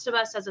do Last of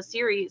Us as a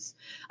series,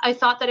 I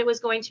thought that it was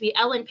going to be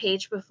Ellen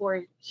Page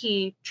before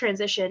he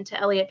transitioned to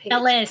Elliot Page.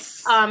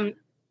 Ellis.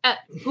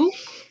 Who?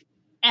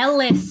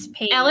 Ellis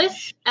Page.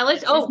 Ellis.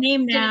 His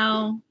name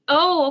now.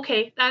 Oh,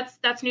 okay.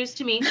 That's news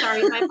to me.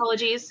 Sorry, my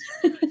apologies.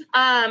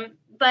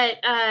 But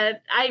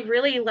I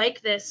really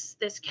like this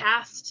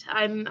cast.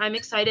 I'm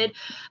excited.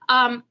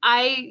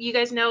 You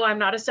guys know I'm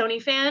not a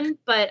Sony fan,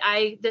 but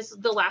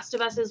The Last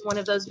of Us is one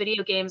of those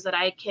video games that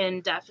I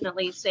can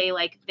definitely say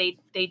like they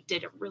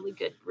did a really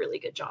good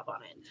job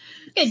on it.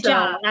 Good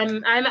job.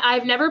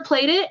 I've never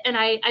played it, and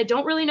I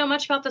don't really know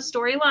much about the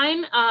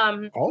storyline.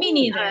 Me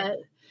neither.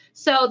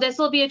 So this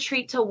will be a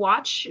treat to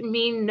watch,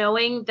 me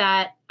knowing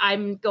that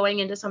I'm going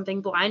into something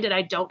blind and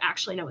I don't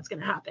actually know what's going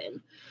to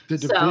happen. The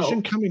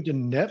Division coming to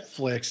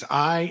Netflix,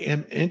 I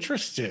am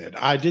interested.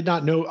 I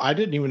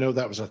didn't even know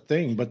that was a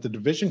thing, but the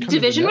Division coming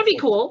Division to would be Netflix,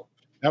 cool.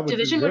 That would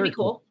Division would be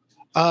cool.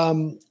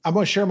 I'm going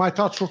to share my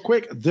thoughts real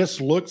quick. This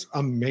looks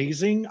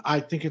amazing. I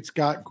think it's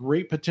got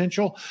great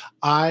potential.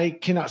 I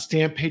cannot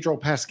stand Pedro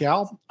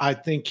Pascal. I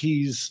think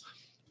he's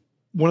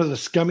one of the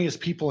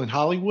scummiest people in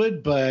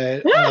Hollywood,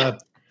 but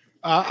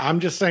I'm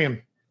just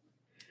saying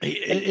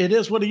it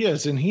is what he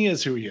is, and he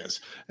is who he is,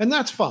 and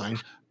that's fine.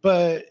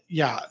 But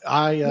yeah,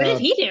 what did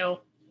he do?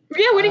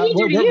 Yeah, what did he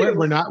do to you?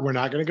 We're not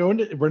going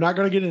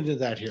to get into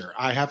that here.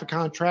 I have a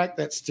contract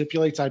that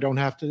stipulates I don't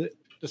have to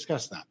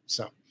discuss that.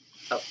 So,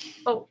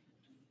 oh.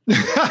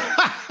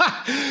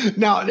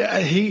 Now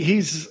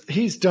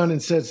he's done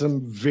and said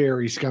some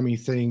very scummy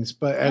things,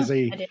 but as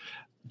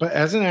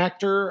an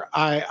actor,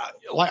 I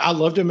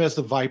loved him as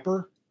the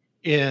Viper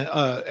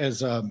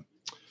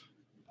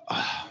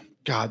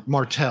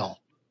Martell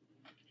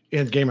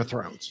in Game of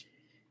Thrones.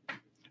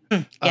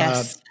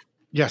 Yes.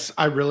 Yes,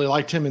 I really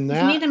liked him in that.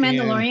 Isn't he the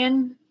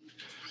Mandalorian?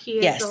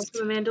 He is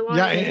also the Mandalorian.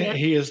 Yeah,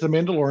 he is the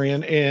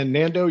Mandalorian. And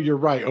Nando, you're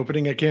right.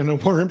 Opening a can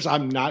of worms,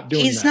 I'm not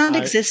doing He's that. not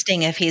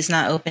existing if he's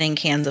not opening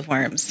cans of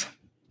worms.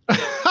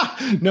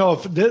 No,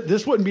 if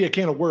this wouldn't be a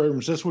can of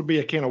worms. This would be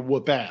a can of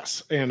whoop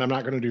ass. And I'm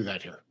not going to do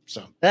that here.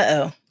 So.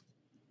 Uh-oh.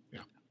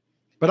 Yeah.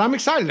 But I'm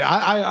excited.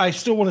 I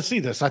still want to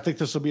see this. I think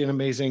this will be an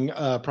amazing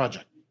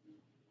project.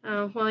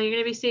 Oh, well, you're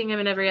going to be seeing him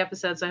in every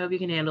episode, so I hope you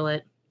can handle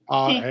it.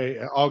 Hey,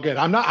 all good.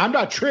 I'm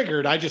not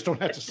triggered. I just don't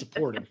have to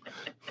support him.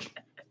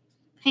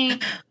 Hey.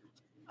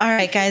 All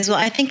right, guys. Well,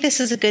 I think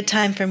this is a good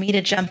time for me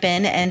to jump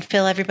in and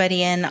fill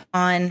everybody in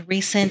on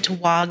recent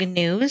WOG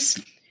news.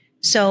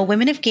 So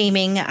Women of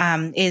Gaming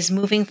is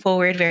moving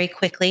forward very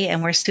quickly,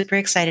 and we're super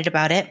excited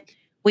about it.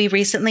 We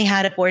recently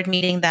had a board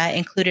meeting that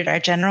included our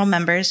general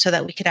members so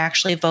that we could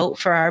actually vote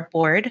for our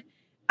board.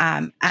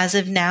 As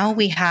of now,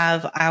 we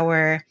have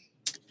our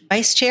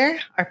vice chair,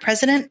 our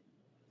president,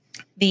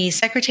 the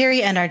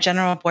secretary, and our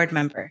general board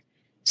member.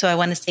 So I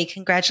want to say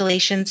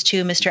congratulations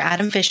to Mr.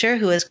 Adam Fisher,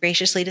 who has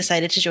graciously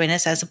decided to join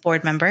us as a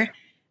board member.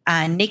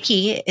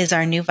 Nikki is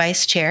our new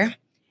vice chair,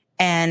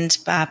 and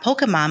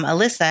Pokemon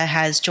Alyssa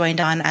has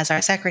joined on as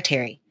our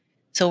secretary.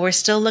 So we're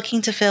still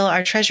looking to fill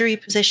our treasury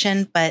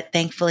position, but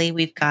thankfully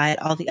we've got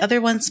all the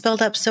other ones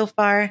filled up so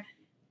far.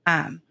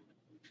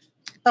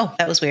 Oh,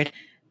 that was weird.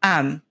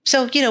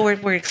 So,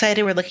 we're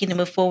excited. We're looking to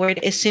move forward.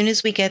 As soon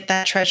as we get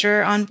that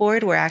treasurer on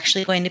board, we're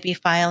actually going to be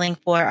filing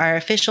for our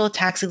official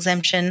tax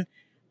exemption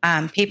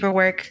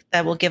paperwork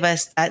that will give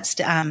us that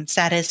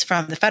status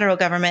from the federal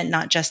government,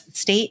 not just the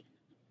state.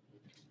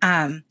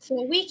 So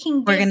we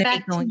can give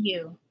back to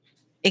you.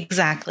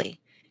 Exactly.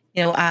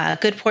 A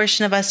good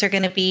portion of us are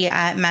going to be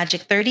at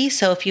Magic 30.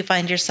 So if you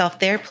find yourself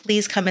there,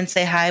 please come and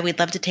say hi. We'd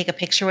love to take a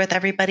picture with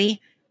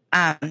everybody.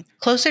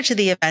 Closer to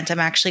the event, I'm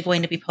actually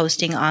going to be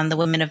posting on the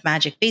Women of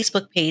Magic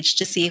Facebook page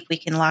to see if we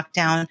can lock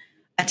down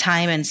a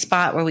time and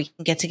spot where we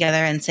can get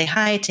together and say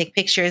hi, take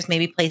pictures,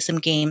 maybe play some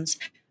games,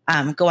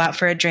 go out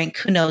for a drink.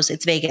 Who knows?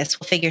 It's Vegas.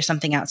 We'll figure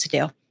something out to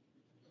do.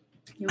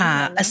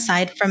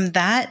 Aside from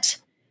that,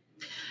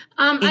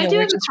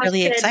 we're just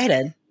really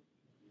excited.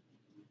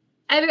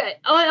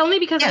 Only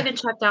because I've been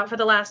checked out for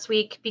the last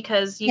week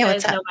because you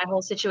guys know my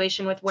whole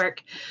situation with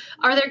work.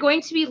 Are there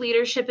going to be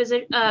leadership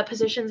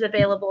positions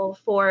available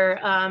for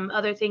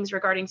other things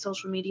regarding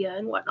social media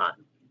and whatnot?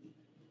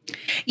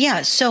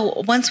 Yeah.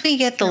 So once we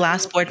get the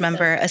last board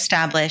member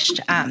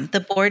established,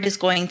 the board is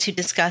going to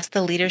discuss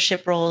the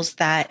leadership roles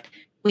that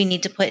we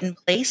need to put in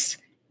place.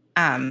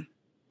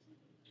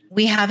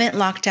 We haven't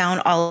locked down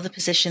all of the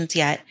positions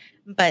yet,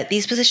 but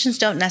these positions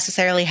don't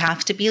necessarily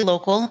have to be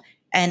local.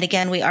 And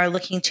again, we are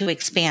looking to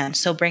expand.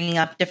 So bringing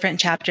up different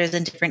chapters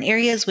in different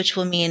areas, which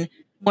will mean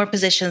more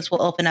positions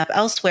will open up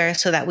elsewhere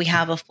so that we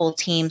have a full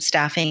team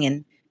staffing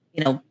and,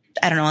 I don't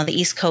know, on the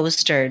East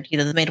Coast or,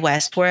 the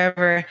Midwest,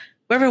 wherever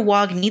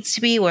WOG needs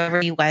to be,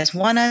 wherever you guys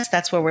want us,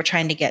 that's where we're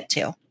trying to get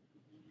to.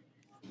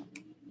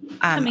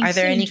 Are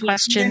there any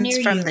questions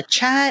from the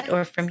chat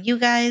or from you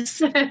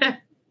guys?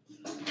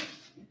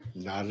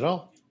 Not at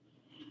all.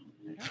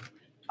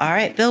 All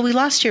right, Bill, we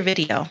lost your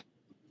video.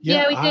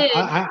 Yeah, we did.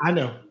 I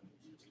know.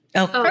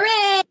 Oh.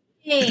 Hooray!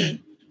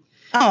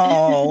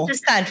 Oh,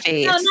 sad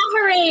face. No, not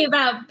hooray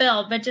about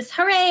Bill, but just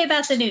hooray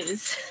about the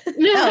news.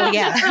 Oh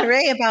yeah,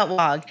 hooray about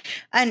WOG.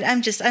 And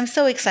I'm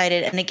so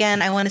excited. And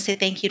again, I want to say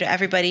thank you to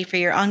everybody for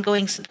your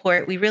ongoing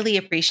support. We really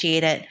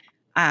appreciate it.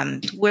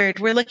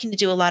 We're looking to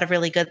do a lot of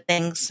really good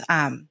things.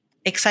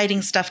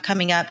 Exciting stuff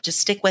coming up. Just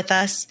stick with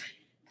us.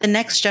 The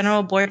next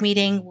general board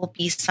meeting will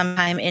be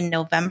sometime in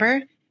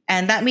November,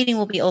 and that meeting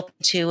will be open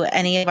to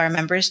any of our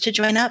members to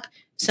join up.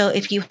 So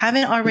if you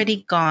haven't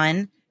already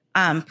gone,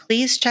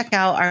 please check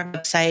out our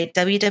website,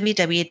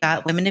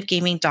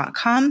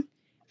 www.womenofgaming.com.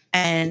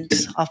 And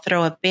I'll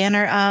throw a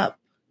banner up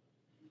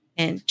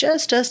in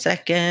just a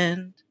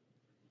second.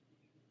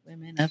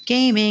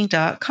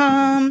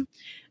 Womenofgaming.com.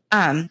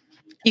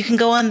 You can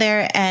go on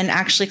there and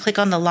actually click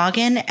on the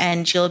login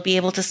and you'll be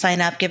able to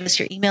sign up, give us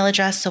your email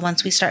address. So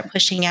once we start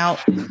pushing out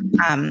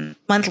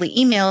monthly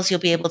emails, you'll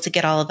be able to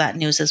get all of that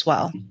news as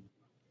well.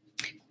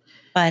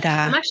 But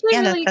I'm actually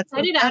really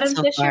excited. Adam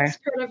Fisher is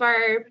part of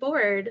our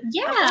board.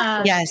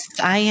 Yeah. Yes,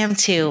 I am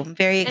too.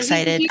 Very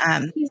excited.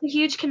 He's a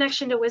huge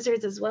connection to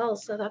Wizards as well,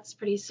 so that's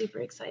pretty super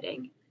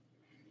exciting.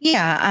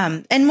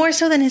 Yeah, and more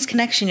so than his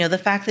connection, the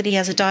fact that he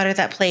has a daughter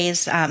that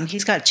plays.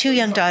 He's got 2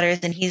 young daughters,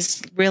 and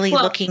he's really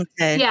looking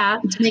to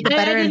make a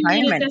better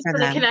environment for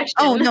them.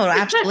 Oh no,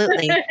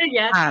 absolutely.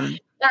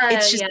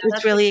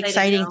 It's really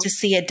exciting to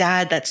see a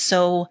dad that's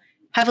so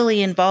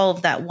heavily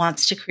involved that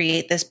wants to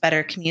create this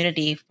better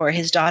community for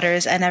his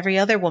daughters and every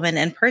other woman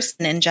and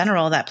person in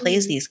general that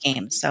plays these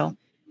games. So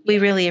we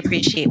really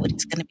appreciate what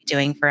he's going to be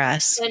doing for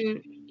us.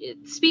 And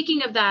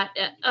speaking of that,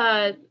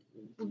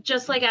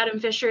 just like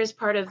Adam Fisher is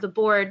part of the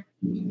board,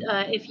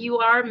 if you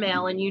are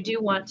male and you do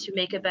want to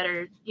make a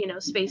better,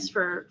 space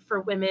for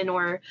women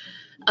or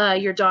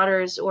your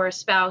daughters or a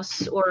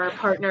spouse or a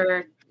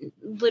partner,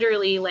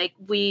 literally,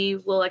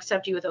 we will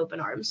accept you with open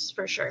arms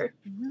for sure.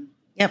 Mm-hmm.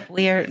 Yep,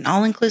 we are an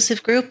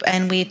all-inclusive group,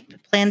 and we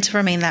plan to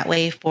remain that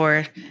way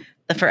for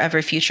the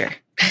forever future.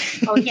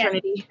 Oh,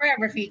 eternity.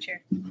 Forever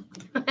future.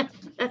 All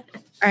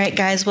right,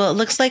 guys. Well, it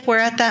looks like we're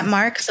at that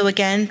mark. So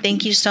again,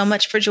 thank you so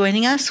much for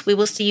joining us. We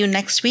will see you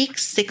next week,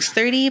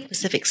 6:30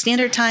 Pacific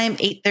Standard Time,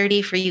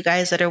 8:30 for you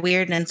guys that are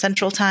weird and in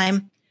Central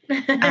Time.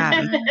 Check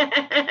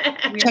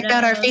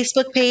out our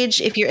Facebook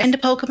page. If you're into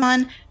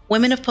Pokemon,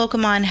 Women of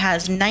Pokemon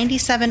has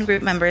 97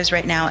 group members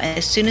right now. And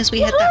as soon as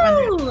we hit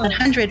that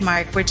 100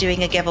 mark, we're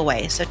doing a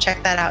giveaway. So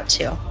check that out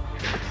too.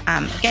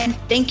 Again,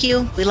 thank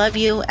you. We love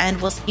you.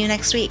 And we'll see you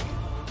next week.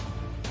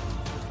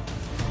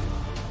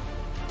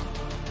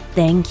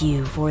 Thank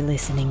you for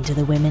listening to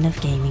the Women of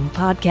Gaming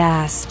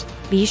podcast.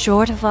 Be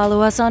sure to follow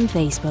us on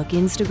Facebook,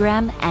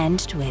 Instagram,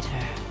 and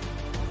Twitter.